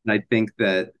I think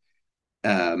that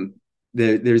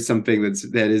there's something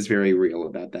that is very real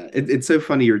about that. It's so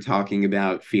funny you're talking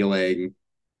about feeling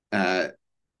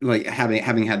like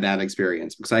having had that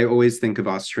experience, because I always think of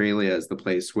Australia as the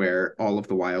place where all of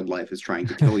the wildlife is trying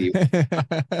to kill you.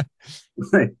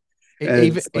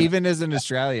 Even as an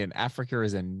Australian, Africa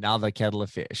is another kettle of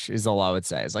fish, is all I would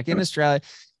say. It's like in Australia,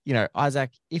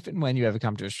 Isaac, if and when you ever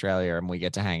come to Australia and we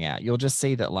get to hang out, you'll just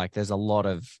see that like there's a lot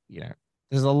of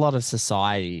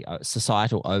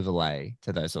societal overlay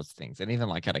to those sorts of things. And even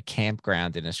like at a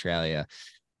campground in Australia,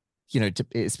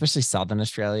 especially Southern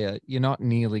Australia, you're not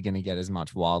nearly going to get as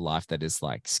much wildlife that is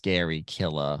like scary,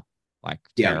 killer, like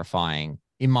terrifying,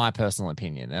 in my personal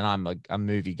opinion. And I'm a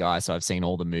movie guy, so I've seen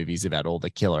all the movies about all the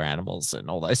killer animals and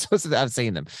all those sorts of. I've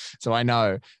seen them, so I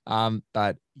know.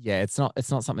 But yeah, it's not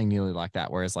something nearly like that.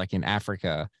 Whereas like in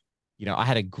Africa, I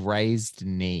had a grazed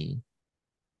knee.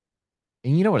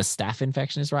 And you know what a staph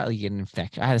infection is, right? Like you get an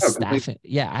infection. I had a I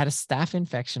had a staph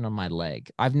infection on my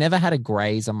leg. I've never had a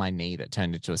graze on my knee that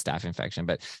turned into a staph infection,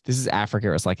 but this is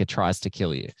Africa. It's like it tries to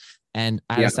kill you. And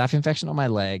I had a staph infection on my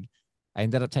leg. I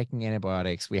ended up taking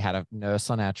antibiotics. We had a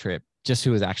nurse on our trip, just who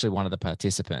was actually one of the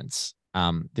participants.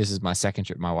 This is my second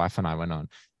trip my wife and I went on.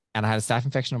 And I had a staph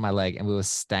infection on my leg, and we were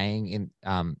staying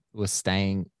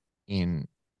in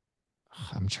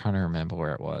I'm trying to remember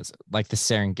where it was, like the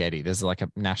Serengeti. There's like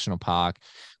a national park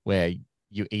where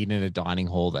you eat in a dining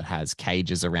hall that has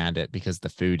cages around it because the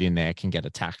food in there can get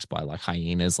attacked by like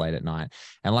hyenas late at night.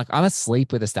 And like I'm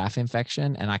asleep with a staph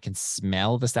infection and I can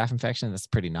smell the staph infection. That's a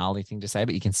pretty gnarly thing to say,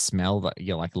 but you can smell that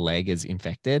your like leg is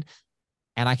infected,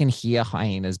 and I can hear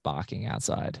hyenas barking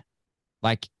outside.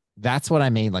 Like that's what I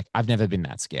mean. Like I've never been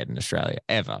that scared in Australia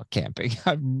ever camping.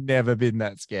 I've never been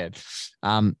that scared.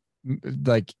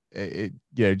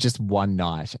 Just one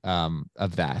night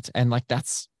of that, and like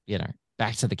that's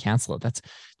back to the counselor, that's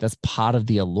part of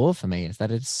the allure for me, is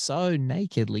that it's so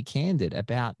nakedly candid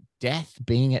about death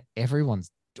being at everyone's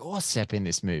doorstep in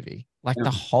this movie. Like the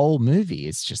whole movie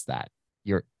is just that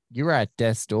you're at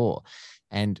death's door,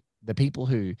 and the people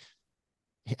who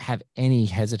have any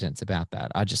hesitance about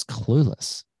that are just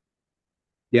clueless.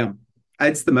 Yeah,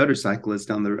 it's the motorcyclist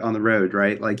on the road,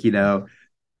 right? Like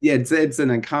yeah, it's an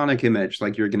iconic image.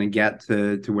 Like you're going to get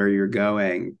to where you're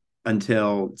going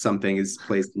until something is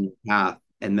placed in your path.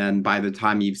 And then by the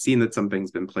time you've seen that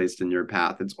something's been placed in your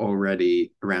path, it's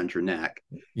already around your neck.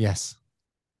 Yes.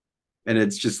 And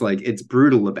it's just like, it's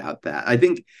brutal about that. I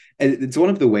think it's one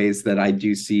of the ways that I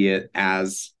do see it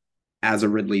as a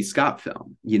Ridley Scott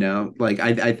film, like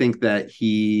I think that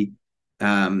he,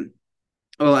 I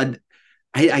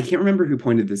can't remember who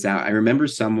pointed this out. I remember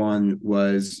someone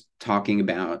was talking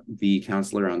about the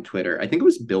counselor on Twitter. I think it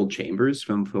was Bill Chambers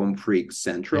from Film Freak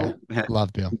Central.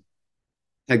 Love Bill.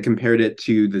 Had compared it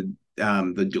to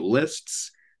the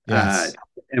Duelists. Yes.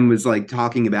 and was like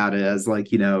talking about it as like,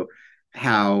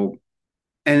 how,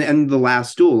 and the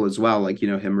last duel as well, like,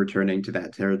 him returning to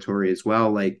that territory as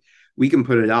well. Like, we can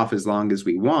put it off as long as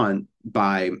we want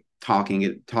by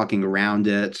talking around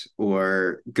it,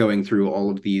 or going through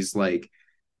all of these like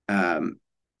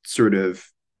sort of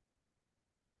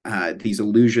these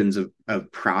illusions of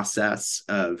process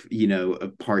of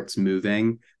parts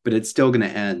moving, but it's still going to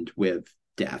end with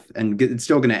death, and it's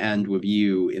still going to end with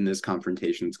you in this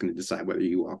confrontation. It's going to decide whether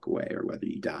you walk away or whether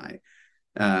you die,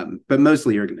 but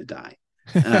mostly you're going to die,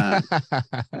 uh,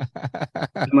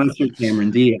 unless you're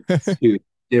Cameron Diaz, who's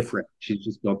different. She's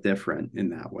just built different in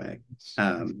that way.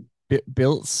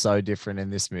 Built so different in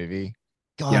this movie.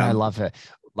 God, Yeah. I love her.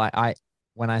 Like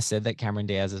when I said that Cameron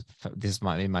Diaz this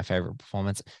might be my favorite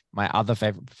performance, my other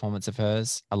favorite performance of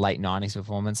hers, a late 90s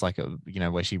performance, like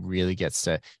where she really gets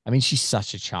to, I mean, she's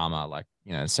such a charmer, like,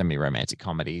 so many romantic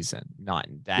comedies and Night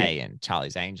and Day and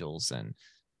Charlie's Angels. And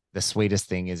the sweetest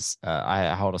thing is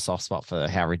I hold a soft spot for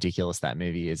how ridiculous that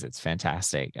movie is. It's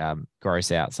fantastic.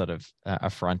 Gross out, sort of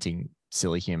affronting,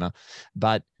 silly humor,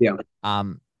 but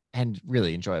and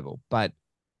really enjoyable. But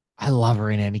I love her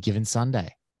in Any Given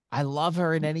Sunday. I love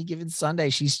her in Any Given Sunday.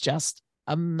 She's just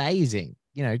amazing.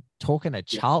 Talking to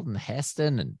Charlton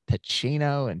Heston and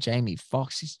Pacino and Jamie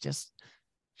Foxx.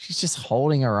 She's just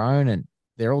holding her own, and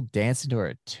they're all dancing to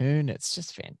her tune. It's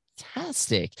just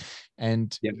fantastic.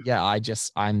 And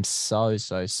I'm so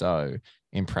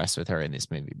impressed with her in this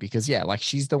movie, because like,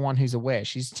 she's the one who's aware.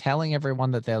 She's telling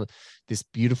everyone that they're this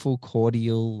beautiful,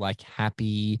 cordial, like,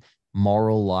 happy,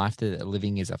 moral life that they're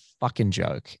living is a fucking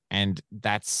joke. And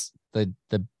that's the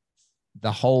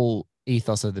whole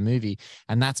ethos of the movie.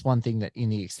 And that's one thing that in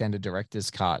the extended director's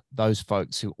cut, those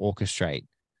folks who orchestrate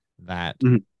that,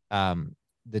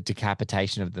 the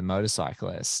decapitation of the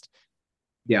motorcyclist,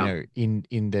 in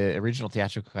the original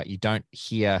theatrical cut, you don't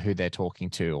hear who they're talking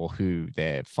to or who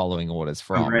they're following orders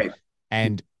from. Right.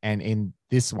 And in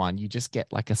this one, you just get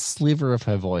like a sliver of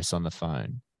her voice on the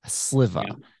phone, a sliver.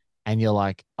 And you're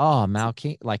like, oh,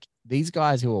 Malkina, like, these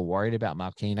guys who are worried about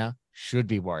Malkina should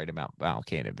be worried about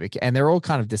Malkina. And they're all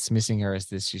kind of dismissing her as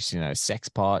this, sex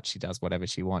pot. She does whatever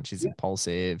she wants. She's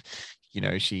impulsive.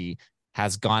 She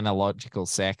has gynecological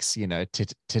sex.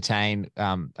 Titane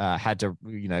had to,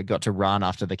 got to run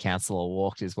after the counselor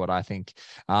walked, is what I think.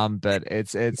 But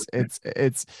it's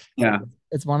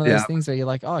one of those things where you're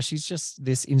like, oh, she's just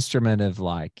this instrument of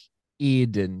like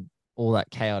id and all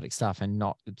that chaotic stuff, and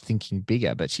not thinking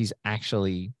bigger, but she's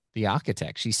actually the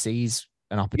architect. She sees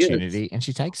an opportunity and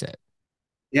she takes it.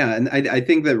 Yeah, and I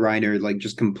think that Reiner like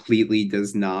just completely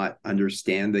does not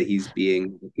understand that he's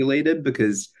being manipulated,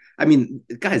 because I mean,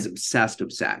 the guy's obsessed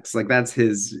with sex. Like, that's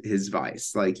his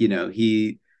vice. Like,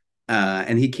 he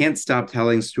and he can't stop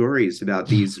telling stories about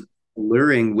these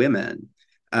alluring women.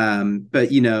 But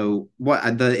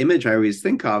what the image I always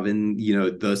think of in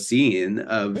the scene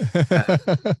of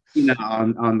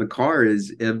on the car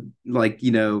is like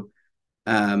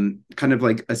kind of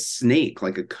like a snake,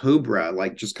 like a cobra,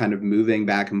 like just kind of moving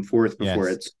back and forth before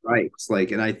it strikes.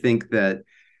 Like, and I think that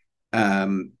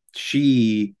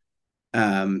she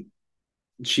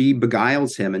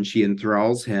beguiles him and she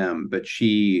enthralls him, but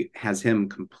she has him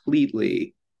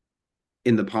completely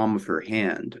in the palm of her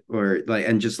hand, or like,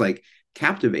 and just like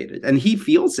captivated. And he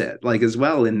feels it like as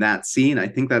well in that scene. I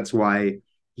think that's why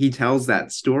he tells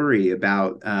that story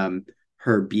about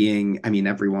her being, I mean,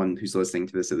 everyone who's listening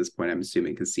to this at this point, I'm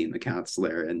assuming, has seen The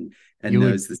Counselor and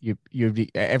knows this.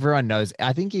 Everyone knows.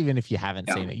 I think even if you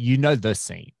haven't seen it, the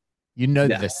scene.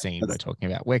 The scene we're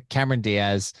talking about, where Cameron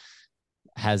Diaz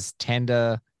has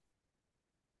tender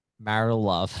marital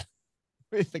love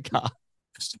with the car.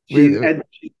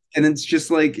 And it's just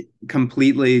like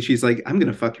completely, she's like, I'm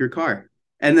gonna fuck your car.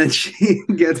 And then she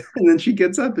gets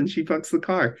up and she fucks the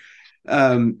car.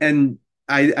 And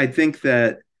I think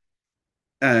that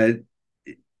and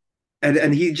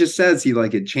he just says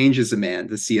it changes a man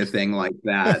to see a thing like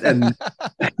that. And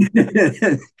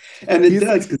and it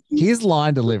does. His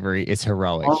line delivery is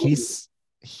heroic.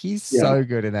 He's so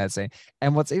good in that scene.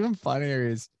 And what's even funnier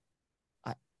is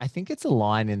I think it's a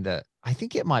line I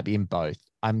think it might be in both.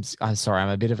 I'm sorry, I'm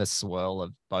a bit of a swirl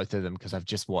of both of them, because I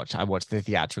watched the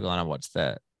theatrical and I watched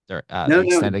the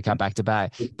extended cut back to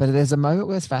back. But there's a moment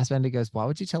where Fassbender goes, "Why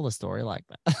would you tell a story like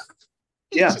that?"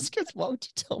 He just goes, "Why would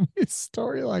you tell me a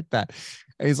story like that?"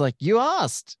 And he's like, "You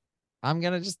asked. I'm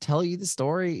gonna just tell you the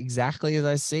story exactly as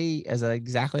I see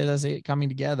it coming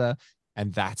together."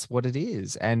 And that's what it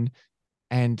is. And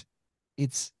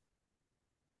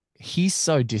he's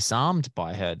so disarmed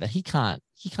by her that he can't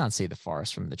see the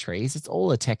forest from the trees. It's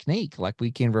all a technique. Like,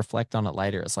 we can reflect on it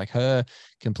later. It's like her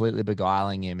completely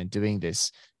beguiling him and doing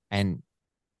this And,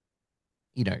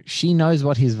 she knows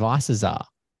what his vices are.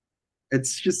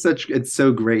 It's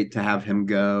so great to have him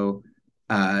go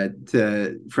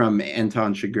to from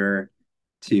Anton Chigurh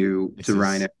to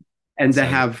Rhino, and to so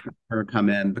have her come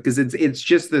in, because it's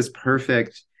just this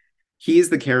perfect. He's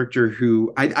the character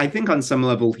who I think on some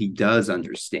level he does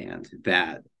understand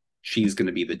that she's going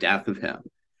to be the death of him,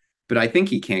 but I think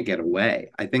he can't get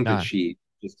away. I think that No. she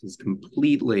just is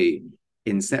completely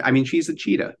insane. I mean, she's a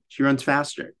cheetah. She runs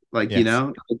faster. Like,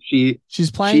 Yes.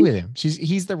 She's playing with him.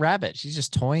 He's the rabbit. She's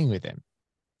just toying with him.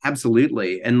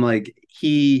 Absolutely. And like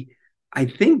I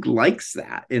think likes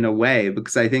that in a way,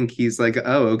 because I think he's like,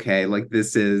 oh, okay, like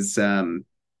this is I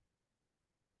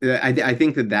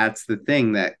think that that's the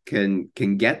thing that can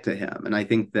get to him. And I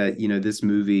think that, this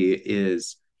movie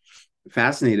is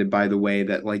fascinated by the way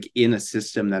that, like, in a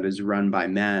system that is run by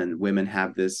men, women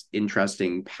have this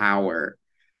interesting power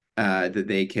that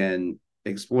they can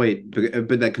exploit,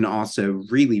 but that can also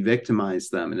really victimize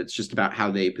them. And it's just about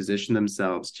how they position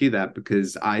themselves to that,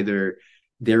 because either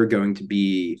they're going to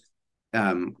be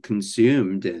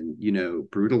consumed and,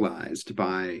 brutalized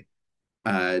by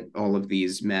all of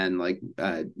these men, like,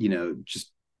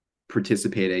 just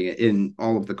participating in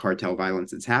all of the cartel violence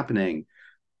that's happening,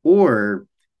 or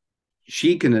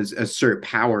she can assert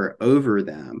power over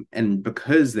them. And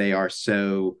because they are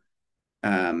so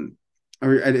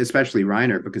or especially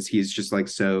Reiner, because he's just like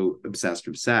so obsessed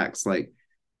with sex, like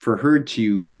for her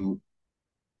to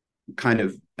kind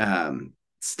of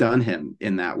stun him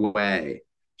in that way,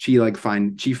 she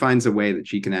finds a way that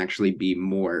she can actually be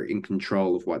more in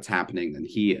control of what's happening than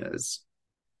he is.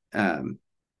 And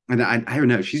I don't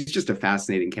know, she's just a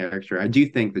fascinating character. I do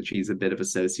think that she's a bit of a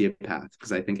sociopath,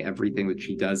 because I think everything that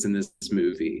she does in this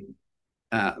movie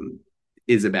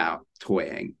is about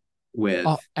toying with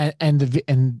and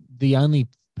the only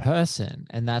person,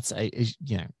 and that's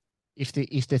if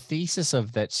the thesis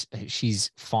of that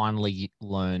she's finally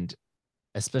learned,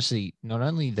 especially not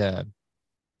only the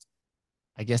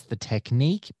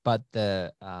technique, but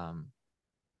those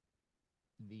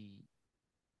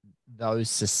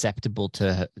susceptible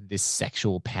to this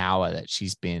sexual power that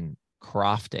she's been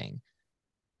crafting.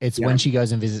 It's when she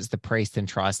goes and visits the priest and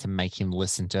tries to make him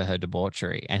listen to her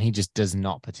debauchery, and he just does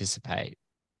not participate.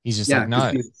 He's just like,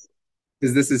 no,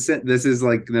 because this is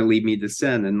like going to lead me to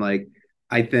sin. And like,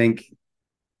 I think,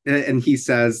 and he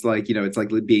says, like, it's like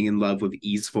being in love with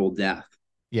easeful death.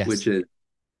 Yes. Which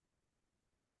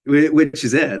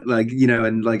is it, like,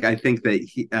 and like, I think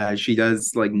that she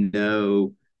does like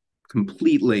know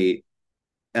completely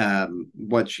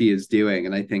what she is doing.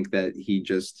 And I think that he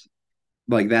just,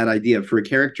 like, that idea for a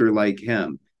character like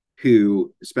him,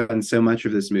 who spends so much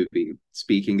of this movie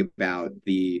speaking about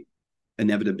the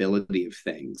inevitability of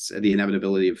things, the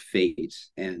inevitability of fate,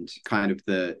 and kind of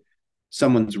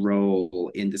someone's role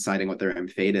in deciding what their own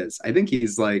fate is. I think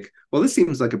he's like, well, this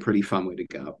seems like a pretty fun way to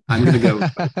go. I'm gonna go.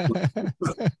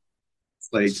 It's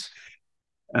like,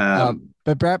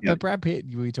 but Brad Pitt,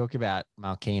 we talk about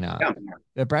Malkina. Yeah.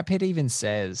 But Brad Pitt even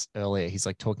says earlier, he's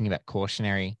like talking about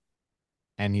cautionary,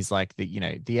 and he's like,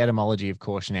 the etymology of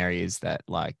cautionary is that,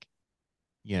 like,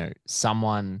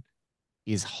 someone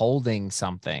is holding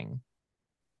something,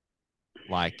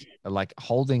 like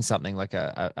holding something like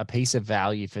a piece of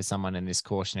value for someone in this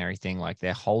cautionary thing, like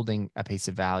they're holding a piece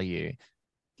of value,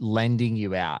 lending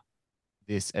you out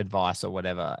this advice or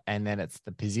whatever. And then it's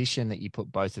the position that you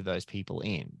put both of those people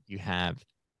in. You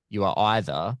are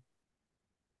either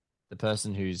the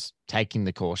person who's taking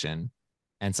the caution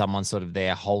and someone's sort of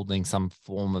there holding some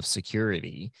form of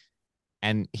security.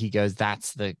 And he goes,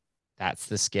 that's the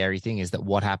scary thing, is that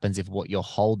what happens if what you're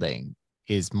holding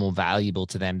is more valuable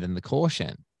to them than the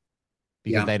caution,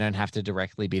 because they don't have to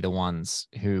directly be the ones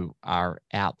who are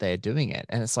out there doing it.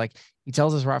 And it's like, he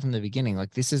tells us right from the beginning,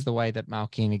 like, this is the way that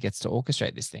Malkina gets to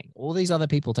orchestrate this thing. All these other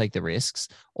people take the risks.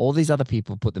 All these other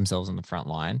people put themselves on the front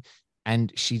line.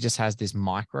 And she just has this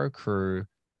micro crew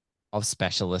of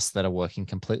specialists that are working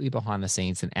completely behind the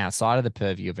scenes and outside of the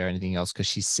purview of anything else, because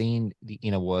she's seen the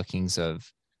inner workings of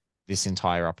this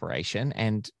entire operation,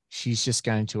 and she's just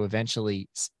going to eventually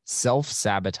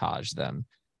self-sabotage them.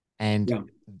 And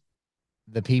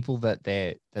the people that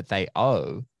they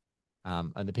owe,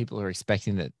 and the people who are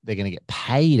expecting that they're going to get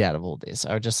paid out of all this,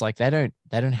 are just like, they don't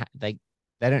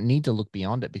need to look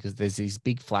beyond it, because there's these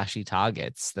big flashy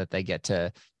targets that they get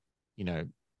to,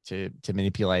 to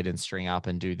manipulate and string up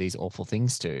and do these awful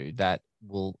things to, that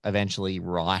will eventually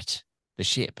right the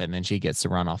ship, and then she gets to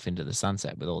run off into the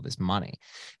sunset with all this money.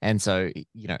 And so,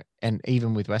 and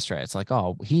even with Westray, it's like,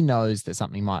 oh, he knows that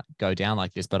something might go down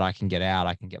like this, but I can get out,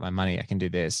 I can get my money, I can do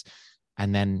this.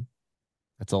 And then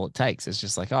that's all it takes. It's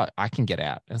just like, oh, I can get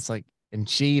out. And it's like, And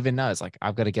she even knows, like,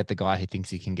 I've got to get the guy who thinks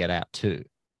he can get out too.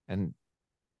 And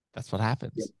that's what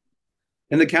happens.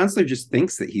 And the counselor just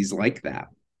thinks that he's like that.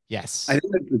 Yes. I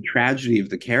think that's the tragedy of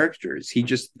the characters. He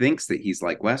just thinks that he's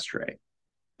like Westray.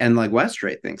 And like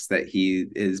Westray thinks that he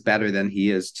is better than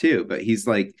he is too. But he's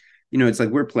like, it's like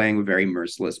we're playing with very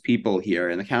merciless people here.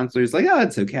 And the counselor's like, oh,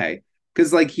 it's okay.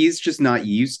 Because like he's just not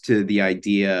used to the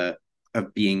idea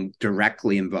of being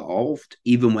directly involved,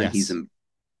 even when he's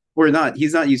he's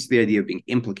not used to the idea of being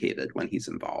implicated when he's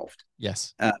involved.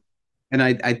 Yes. And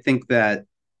I think that,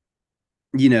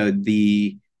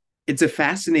 it's a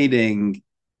fascinating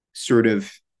sort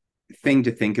of thing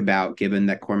to think about, given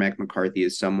that Cormac McCarthy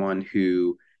is someone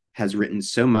who has written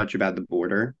so much about the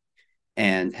border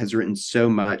and has written so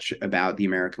much about the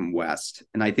American West.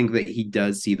 And I think that he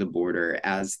does see the border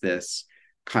as this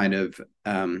kind of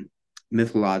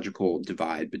mythological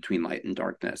divide between light and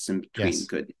darkness, and between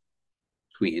good,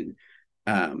 between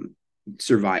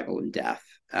survival and death,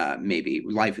 maybe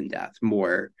life and death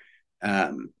more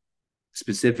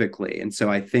specifically. And so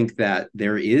I think that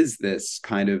there is this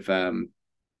kind of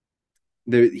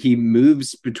he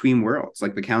moves between worlds.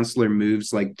 Like the counselor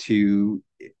moves like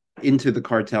into the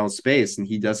cartel space, and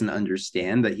he doesn't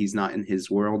understand that he's not in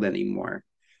his world anymore,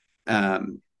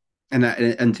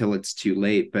 until it's too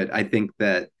late. But I think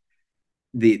that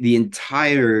the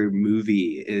entire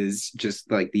movie is just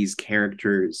like these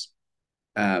characters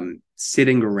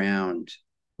sitting around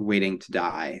waiting to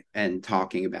die and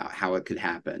talking about how it could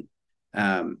happen,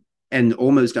 and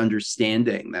almost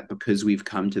understanding that because we've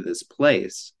come to this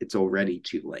place, it's already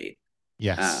too late.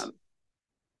 Yes.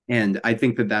 And I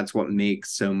think that that's what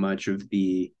makes so much of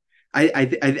the I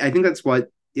think that's what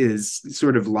is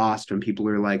sort of lost when people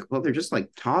are like, well, they're just like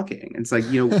talking. It's like,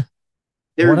 what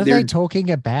are they talking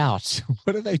about?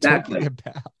 What are they talking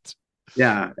about?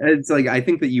 Yeah, it's like, I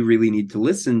think that you really need to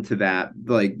listen to that,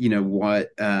 like, what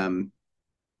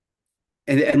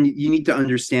and you need to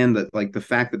understand that, like, the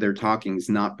fact that they're talking is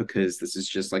not because this is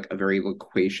just like a very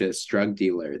loquacious drug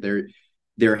dealer.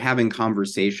 They're having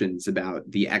conversations about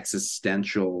the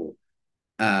existential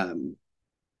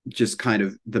just kind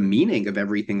of the meaning of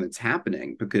everything that's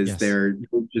happening, because they're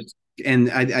just,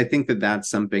 and I think that that's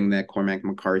something that Cormac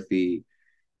McCarthy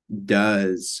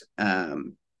does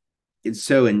it's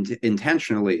so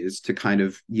intentionally, is to kind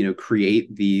of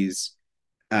create these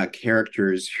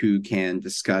characters who can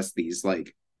discuss these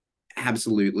like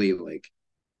absolutely like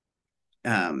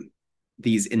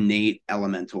these innate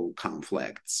elemental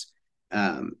conflicts,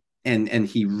 and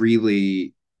he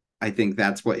really, I think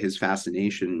that's what his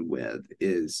fascination with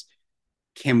is.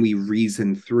 Can we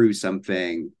reason through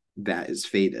something that is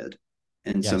fated,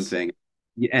 and something,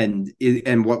 and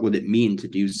what would it mean to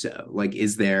do so? Like,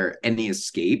 is there any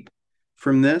escape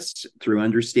from this through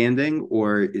understanding,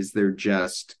 or is there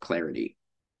just clarity?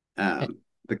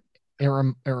 It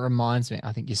reminds me,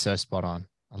 I think you're so spot on.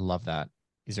 I love that.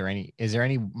 Is there any,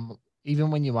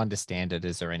 even when you understand it,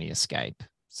 is there any escape?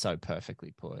 So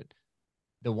perfectly put.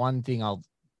 The one thing I'll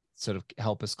sort of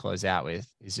help us close out with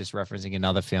is just referencing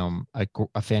another film,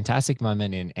 a fantastic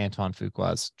moment in Antoine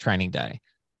Fuqua's Training Day.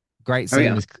 Great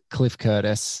scene with Cliff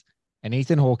Curtis, and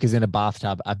Ethan Hawke is in a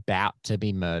bathtub about to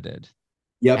be murdered.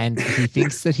 Yep. And he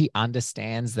thinks that he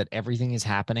understands that everything is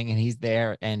happening, and he's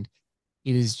there, and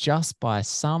it is just by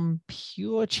some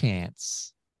pure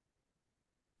chance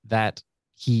that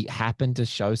he happened to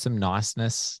show some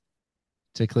niceness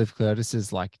to Cliff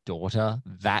Curtis's like daughter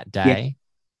that day.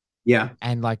 Yeah.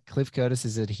 And like Cliff Curtis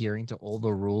is adhering to all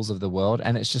the rules of the world.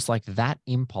 And it's just like that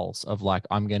impulse of like,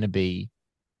 I'm going to be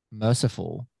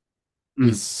merciful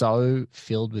is so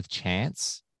filled with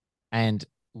chance, and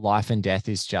life and death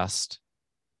is just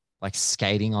like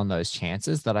skating on those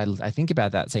chances, that I think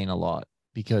about that scene a lot,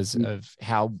 because of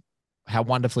how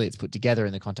wonderfully it's put together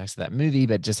in the context of that movie,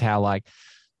 but just how like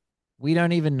we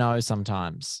don't even know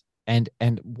sometimes. And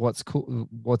what's cool,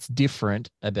 what's different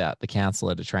about the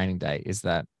counselor to Training Day is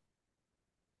that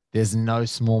there's no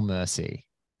small mercy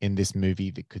in this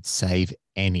movie that could save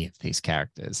any of these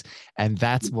characters. And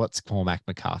that's what's Cormac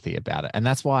McCarthy about it. And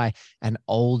that's why an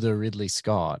older Ridley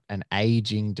Scott, an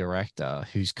aging director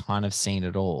who's kind of seen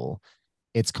it all,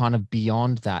 it's kind of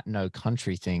beyond that No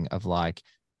Country thing of like,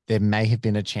 there may have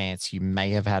been a chance, you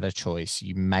may have had a choice,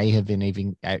 you may have been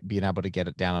even been able to get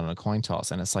it down on a coin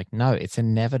toss. And it's like, no, it's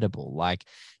inevitable. Like,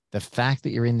 the fact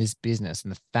that you're in this business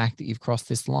and the fact that you've crossed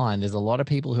this line, there's a lot of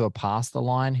people who are past the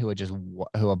line who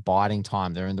are biding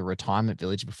time. They're in the retirement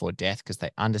village before death because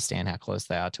they understand how close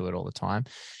they are to it all the time.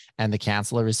 And the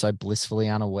counselor is so blissfully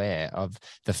unaware of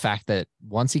the fact that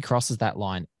once he crosses that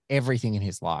line, everything in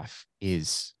his life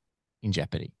is in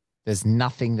jeopardy. There's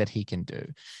nothing that he can do.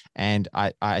 And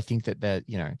I think that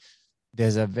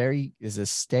there's a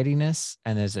steadiness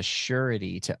and there's a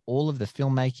surety to all of the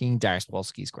filmmaking. Darius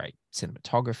Wolski's great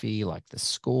cinematography, like the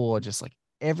score, just like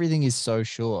everything is so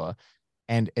sure.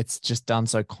 And it's just done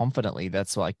so confidently.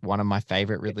 That's like one of my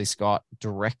favorite Ridley Scott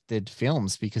directed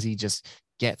films, because he just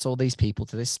gets all these people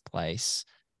to this place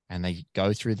and they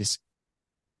go through this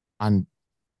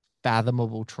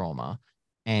unfathomable trauma.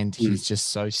 And he's just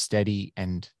so steady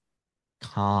and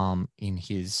calm in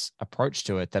his approach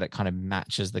to it that it kind of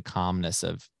matches the calmness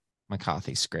of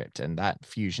McCarthy's script. And that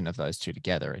fusion of those two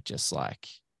together, it just like,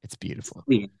 it's beautiful.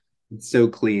 It's so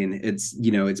clean. It's,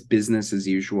 it's business as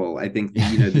usual. I think,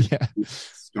 Yeah.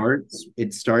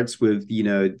 it starts with,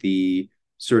 the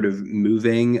sort of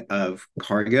moving of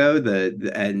cargo,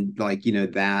 and like,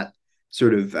 that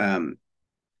sort of,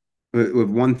 with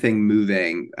one thing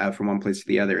moving from one place to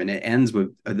the other, and it ends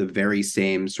with the very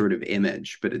same sort of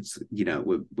image, but it's,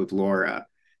 with Laura.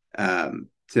 And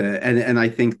I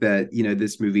think that,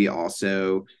 this movie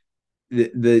also,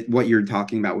 the what you're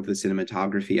talking about with the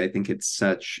cinematography, I think it's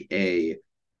such a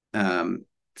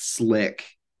slick,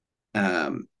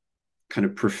 kind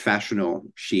of professional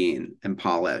sheen and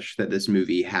polish that this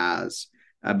movie has,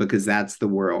 because that's the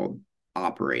world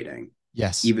operating.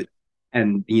 Yes. Even,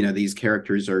 and these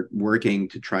characters are working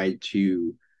to try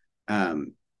to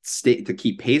stay, to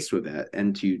keep pace with it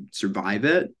and to survive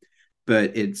it,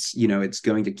 but it's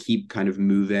going to keep kind of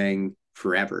moving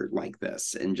forever like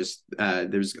this, and just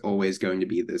there's always going to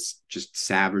be this just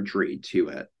savagery to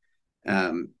it.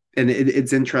 And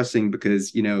it's interesting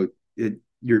because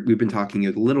we've been talking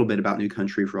a little bit about New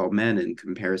Country for Old Men in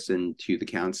comparison to The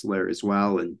Counselor as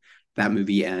well, and that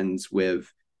movie ends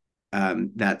with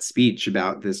that speech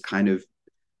about this kind of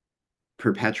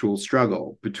perpetual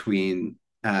struggle between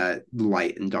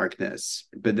light and darkness.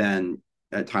 But then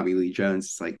Tommy Lee Jones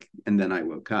is like, and then I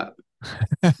woke up.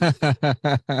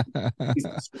 He's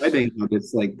describing how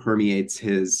this like permeates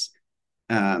his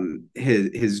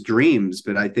dreams.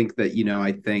 But I think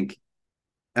that,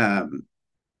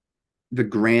 the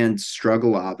grand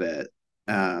struggle of it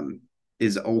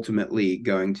is ultimately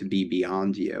going to be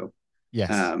beyond you.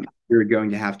 Yes. You're going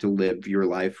to have to live your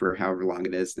life for however long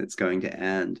it is, and it's going to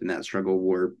end, and that struggle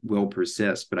will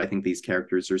persist. But I think these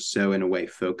characters are so, in a way,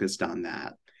 focused on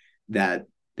that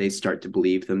they start to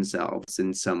believe themselves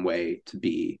in some way to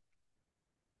be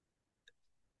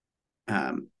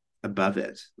above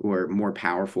it or more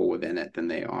powerful within it than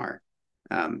they are.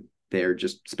 They're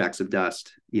just specks of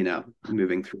dust,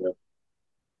 moving through it.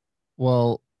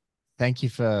 Well, thank you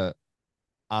for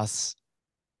us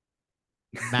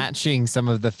matching some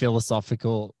of the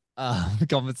philosophical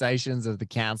conversations of The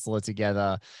Counselor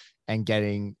together and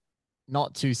getting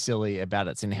not too silly about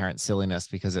its inherent silliness,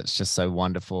 because it's just so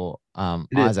wonderful.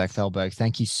 Isaac Feldberg,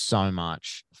 thank you so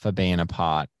much for being a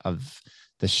part of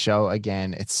the show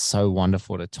again. It's so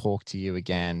wonderful to talk to you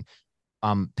again.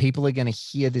 People are going to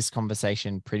hear this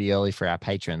conversation pretty early for our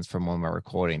patrons from when we're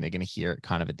recording. They're going to hear it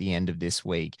kind of at the end of this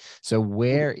week. So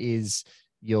where is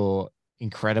your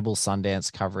incredible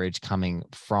Sundance coverage coming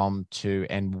from to,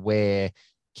 and where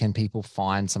can people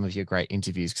find some of your great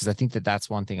interviews? Because I think that that's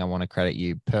one thing I want to credit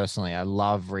you personally. I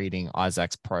love reading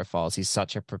Isaac's profiles. He's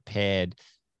such a prepared,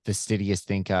 fastidious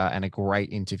thinker and a great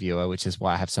interviewer, which is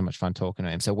why I have so much fun talking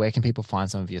to him. So where can people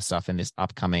find some of your stuff in this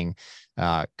upcoming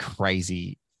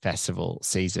crazy festival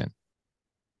season?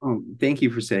 Oh, thank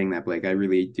you for saying that, Blake. I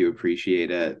really do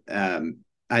appreciate it.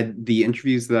 The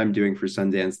interviews that I'm doing for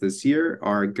Sundance this year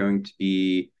are going to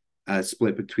be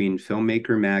split between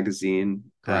Filmmaker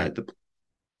Magazine, the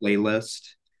Playlist,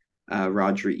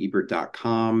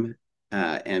 RogerEbert.com,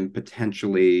 and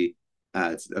potentially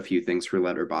a few things for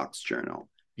Letterboxd Journal.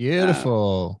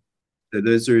 Beautiful. So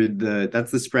that's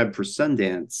the spread for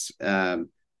Sundance.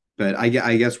 But I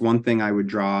guess one thing I would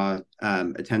draw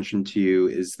attention to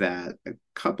is that a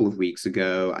couple of weeks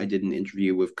ago, I did an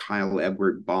interview with Kyle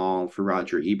Edward Ball for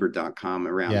RogerEbert.com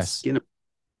around Skinner,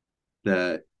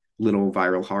 the little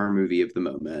viral horror movie of the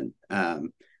moment.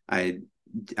 I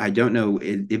don't know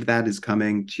if that is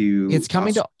coming to. It's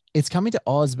coming to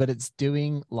Oz, but it's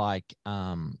doing like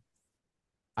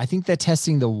I think they're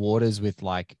testing the waters with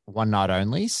like one night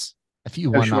onlys, a few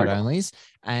night onlys,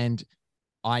 and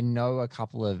I know a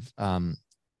couple of not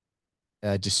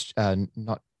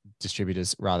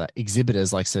distributors, rather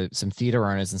exhibitors, like some theater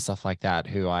owners and stuff like that,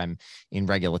 who I'm in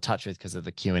regular touch with because of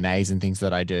the Q&As and things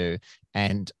that I do.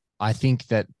 And I think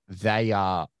that they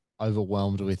are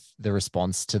overwhelmed with the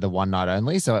response to the one night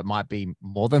only. So it might be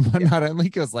more than one night only,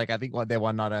 because like I think what their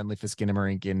one night only for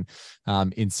Skinnamarink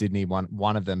in Sydney,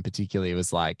 one of them particularly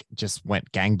was like just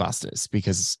went gangbusters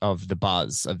because of the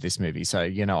buzz of this movie. So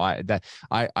I've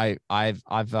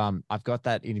got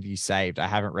that interview saved. I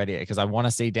haven't read it because I want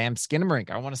to see damn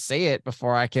Skinnamarink. I want to see it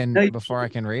before I can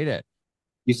read it.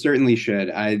 You certainly should.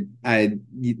 I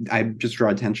just draw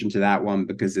attention to that one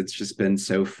because it's just been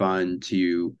so fun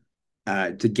to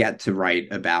get to write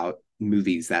about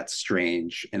movies that's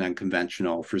strange and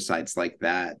unconventional for sites like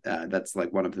that. That's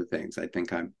like one of the things I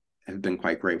think I have been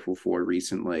quite grateful for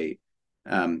recently.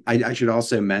 I should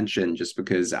also mention, just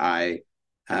because I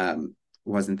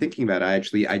wasn't thinking about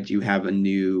it, I do have a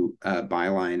new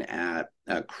byline at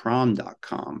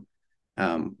crom.com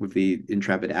with the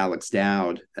intrepid Alex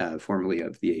Dowd, formerly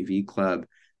of the AV Club.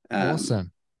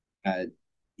 Awesome.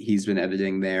 He's been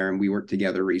editing there, and we worked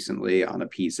together recently on a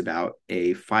piece about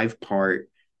a 5-part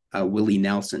Willie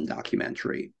Nelson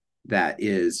documentary that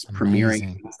is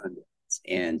premiering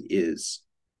and is,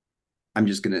 I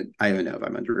don't know if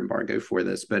I'm under embargo for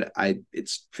this, but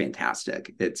it's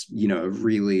fantastic. It's, a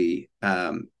really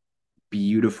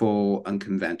beautiful,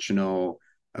 unconventional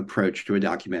approach to a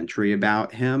documentary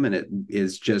about him. And it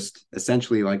is just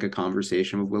essentially like a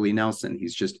conversation with Willie Nelson.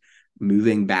 He's just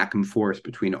moving back and forth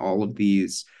between all of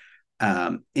these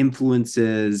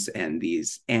influences and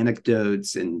these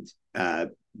anecdotes and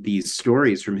these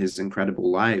stories from his incredible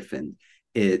life. And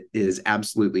it is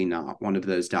absolutely not one of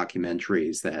those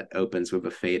documentaries that opens with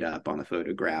a fade up on a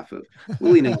photograph of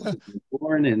Willie Nelson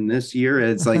born in this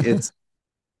year.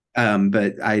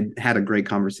 But I had a great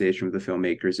conversation with the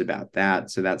filmmakers about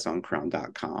that. So that's on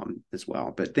crown.com as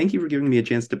well. But thank you for giving me a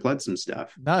chance to plug some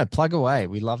stuff. No, plug away.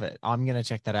 We love it. I'm going to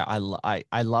check that out.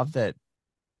 I love that.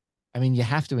 I mean, you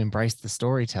have to embrace the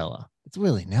storyteller. It's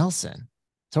Willie Nelson.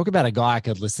 Talk about a guy I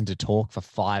could listen to talk for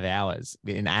 5 hours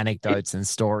in anecdotes and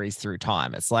stories through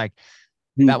time. It's like,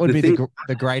 that would be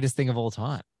the greatest thing of all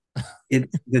time.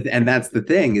 And that's the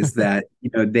thing, is that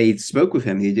they spoke with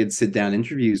him. He did sit down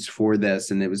interviews for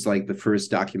this, and it was like the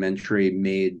first documentary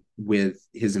made with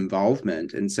his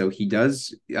involvement. And so he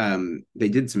does they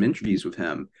did some interviews with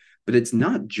him, but it's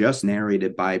not just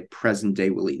narrated by present day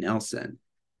Willie Nelson.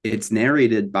 It's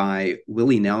narrated by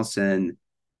Willie Nelson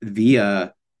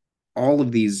via all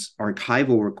of these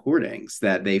archival recordings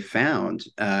that they found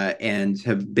and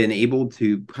have been able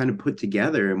to kind of put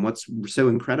together. And what's so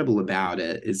incredible about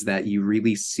it is that you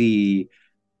really see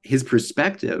his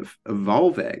perspective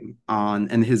evolving on,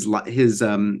 and his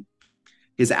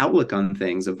outlook on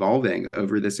things evolving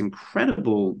over this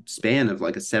incredible span of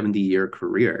like a 70-year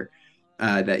career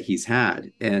that he's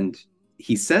had. And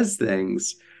he says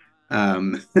things,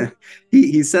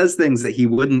 he says things that he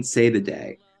wouldn't say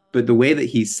today. But the way that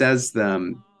he says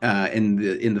them in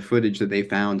the footage that they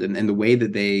found, and the way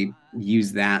that they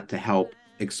use that to help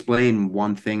explain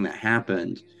one thing that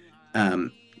happened,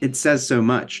 it says so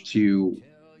much to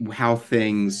how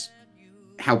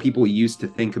people used to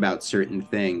think about certain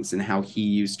things, and how he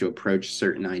used to approach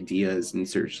certain ideas and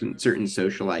certain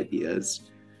social ideas.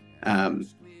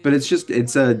 But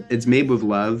it's made with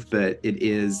love, but it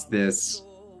is this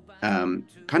kind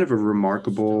of a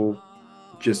remarkable,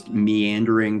 just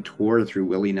meandering tour through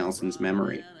Willie Nelson's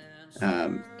memory.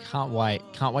 Can't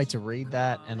wait to read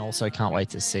that, and also can't wait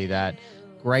to see that.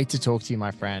 Great to talk to you, my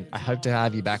friend. I hope to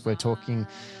have you back. We're talking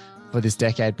for this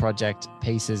Decade Project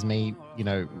pieces, me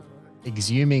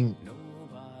exhuming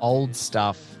old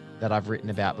stuff that I've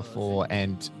written about before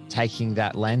and taking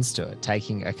that lens to it,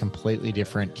 taking a completely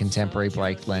different contemporary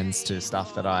Blake lens to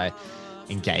stuff that I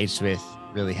engaged with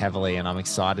really heavily, and I'm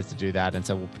excited to do that. And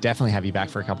so we'll definitely have you back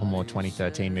for a couple more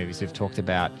 2013 movies. We've talked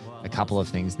about a couple of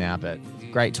things now, but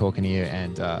great talking to you,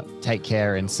 and take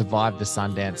care and survive the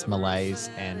Sundance malaise.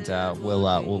 And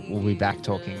we'll be back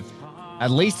talking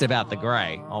at least about The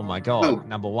Grey. Oh my God,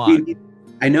 number one.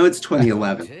 I know it's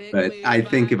 2011, but I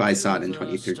think if I saw it in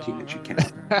 2013, it should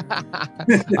count.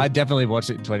 I definitely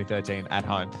watched it in 2013 at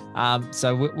home.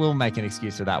 So we'll make an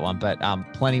excuse for that one, but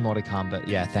plenty more to come. But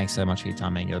yeah, thanks so much for your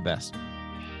time, man. You're the best.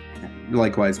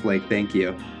 Likewise, Blake. Thank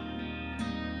you.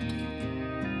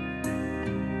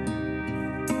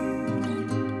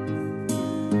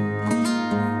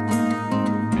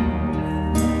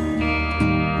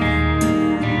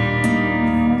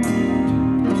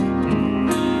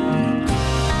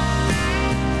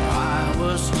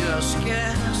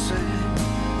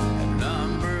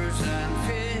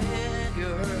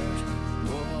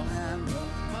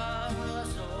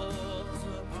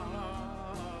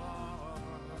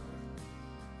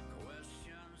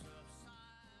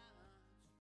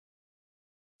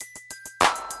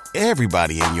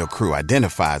 Everybody in your crew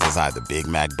identifies as either Big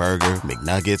Mac Burger,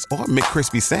 McNuggets, or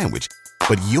McCrispy Sandwich.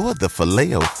 But you're the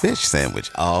Filet-O-Fish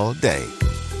Sandwich all day.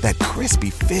 That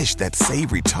crispy fish, that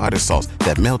savory tartar sauce,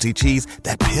 that melty cheese,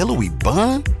 that pillowy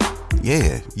bun.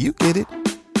 Yeah, you get it.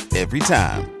 Every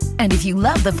time. And if you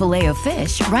love the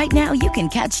Filet-O-Fish, right now you can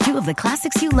catch two of the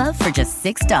classics you love for just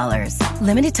 $6.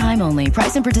 Limited time only.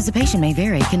 Price and participation may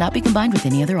vary. Cannot be combined with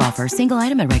any other offer. Single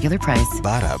item at regular price.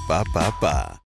 Ba-da-ba-ba-ba.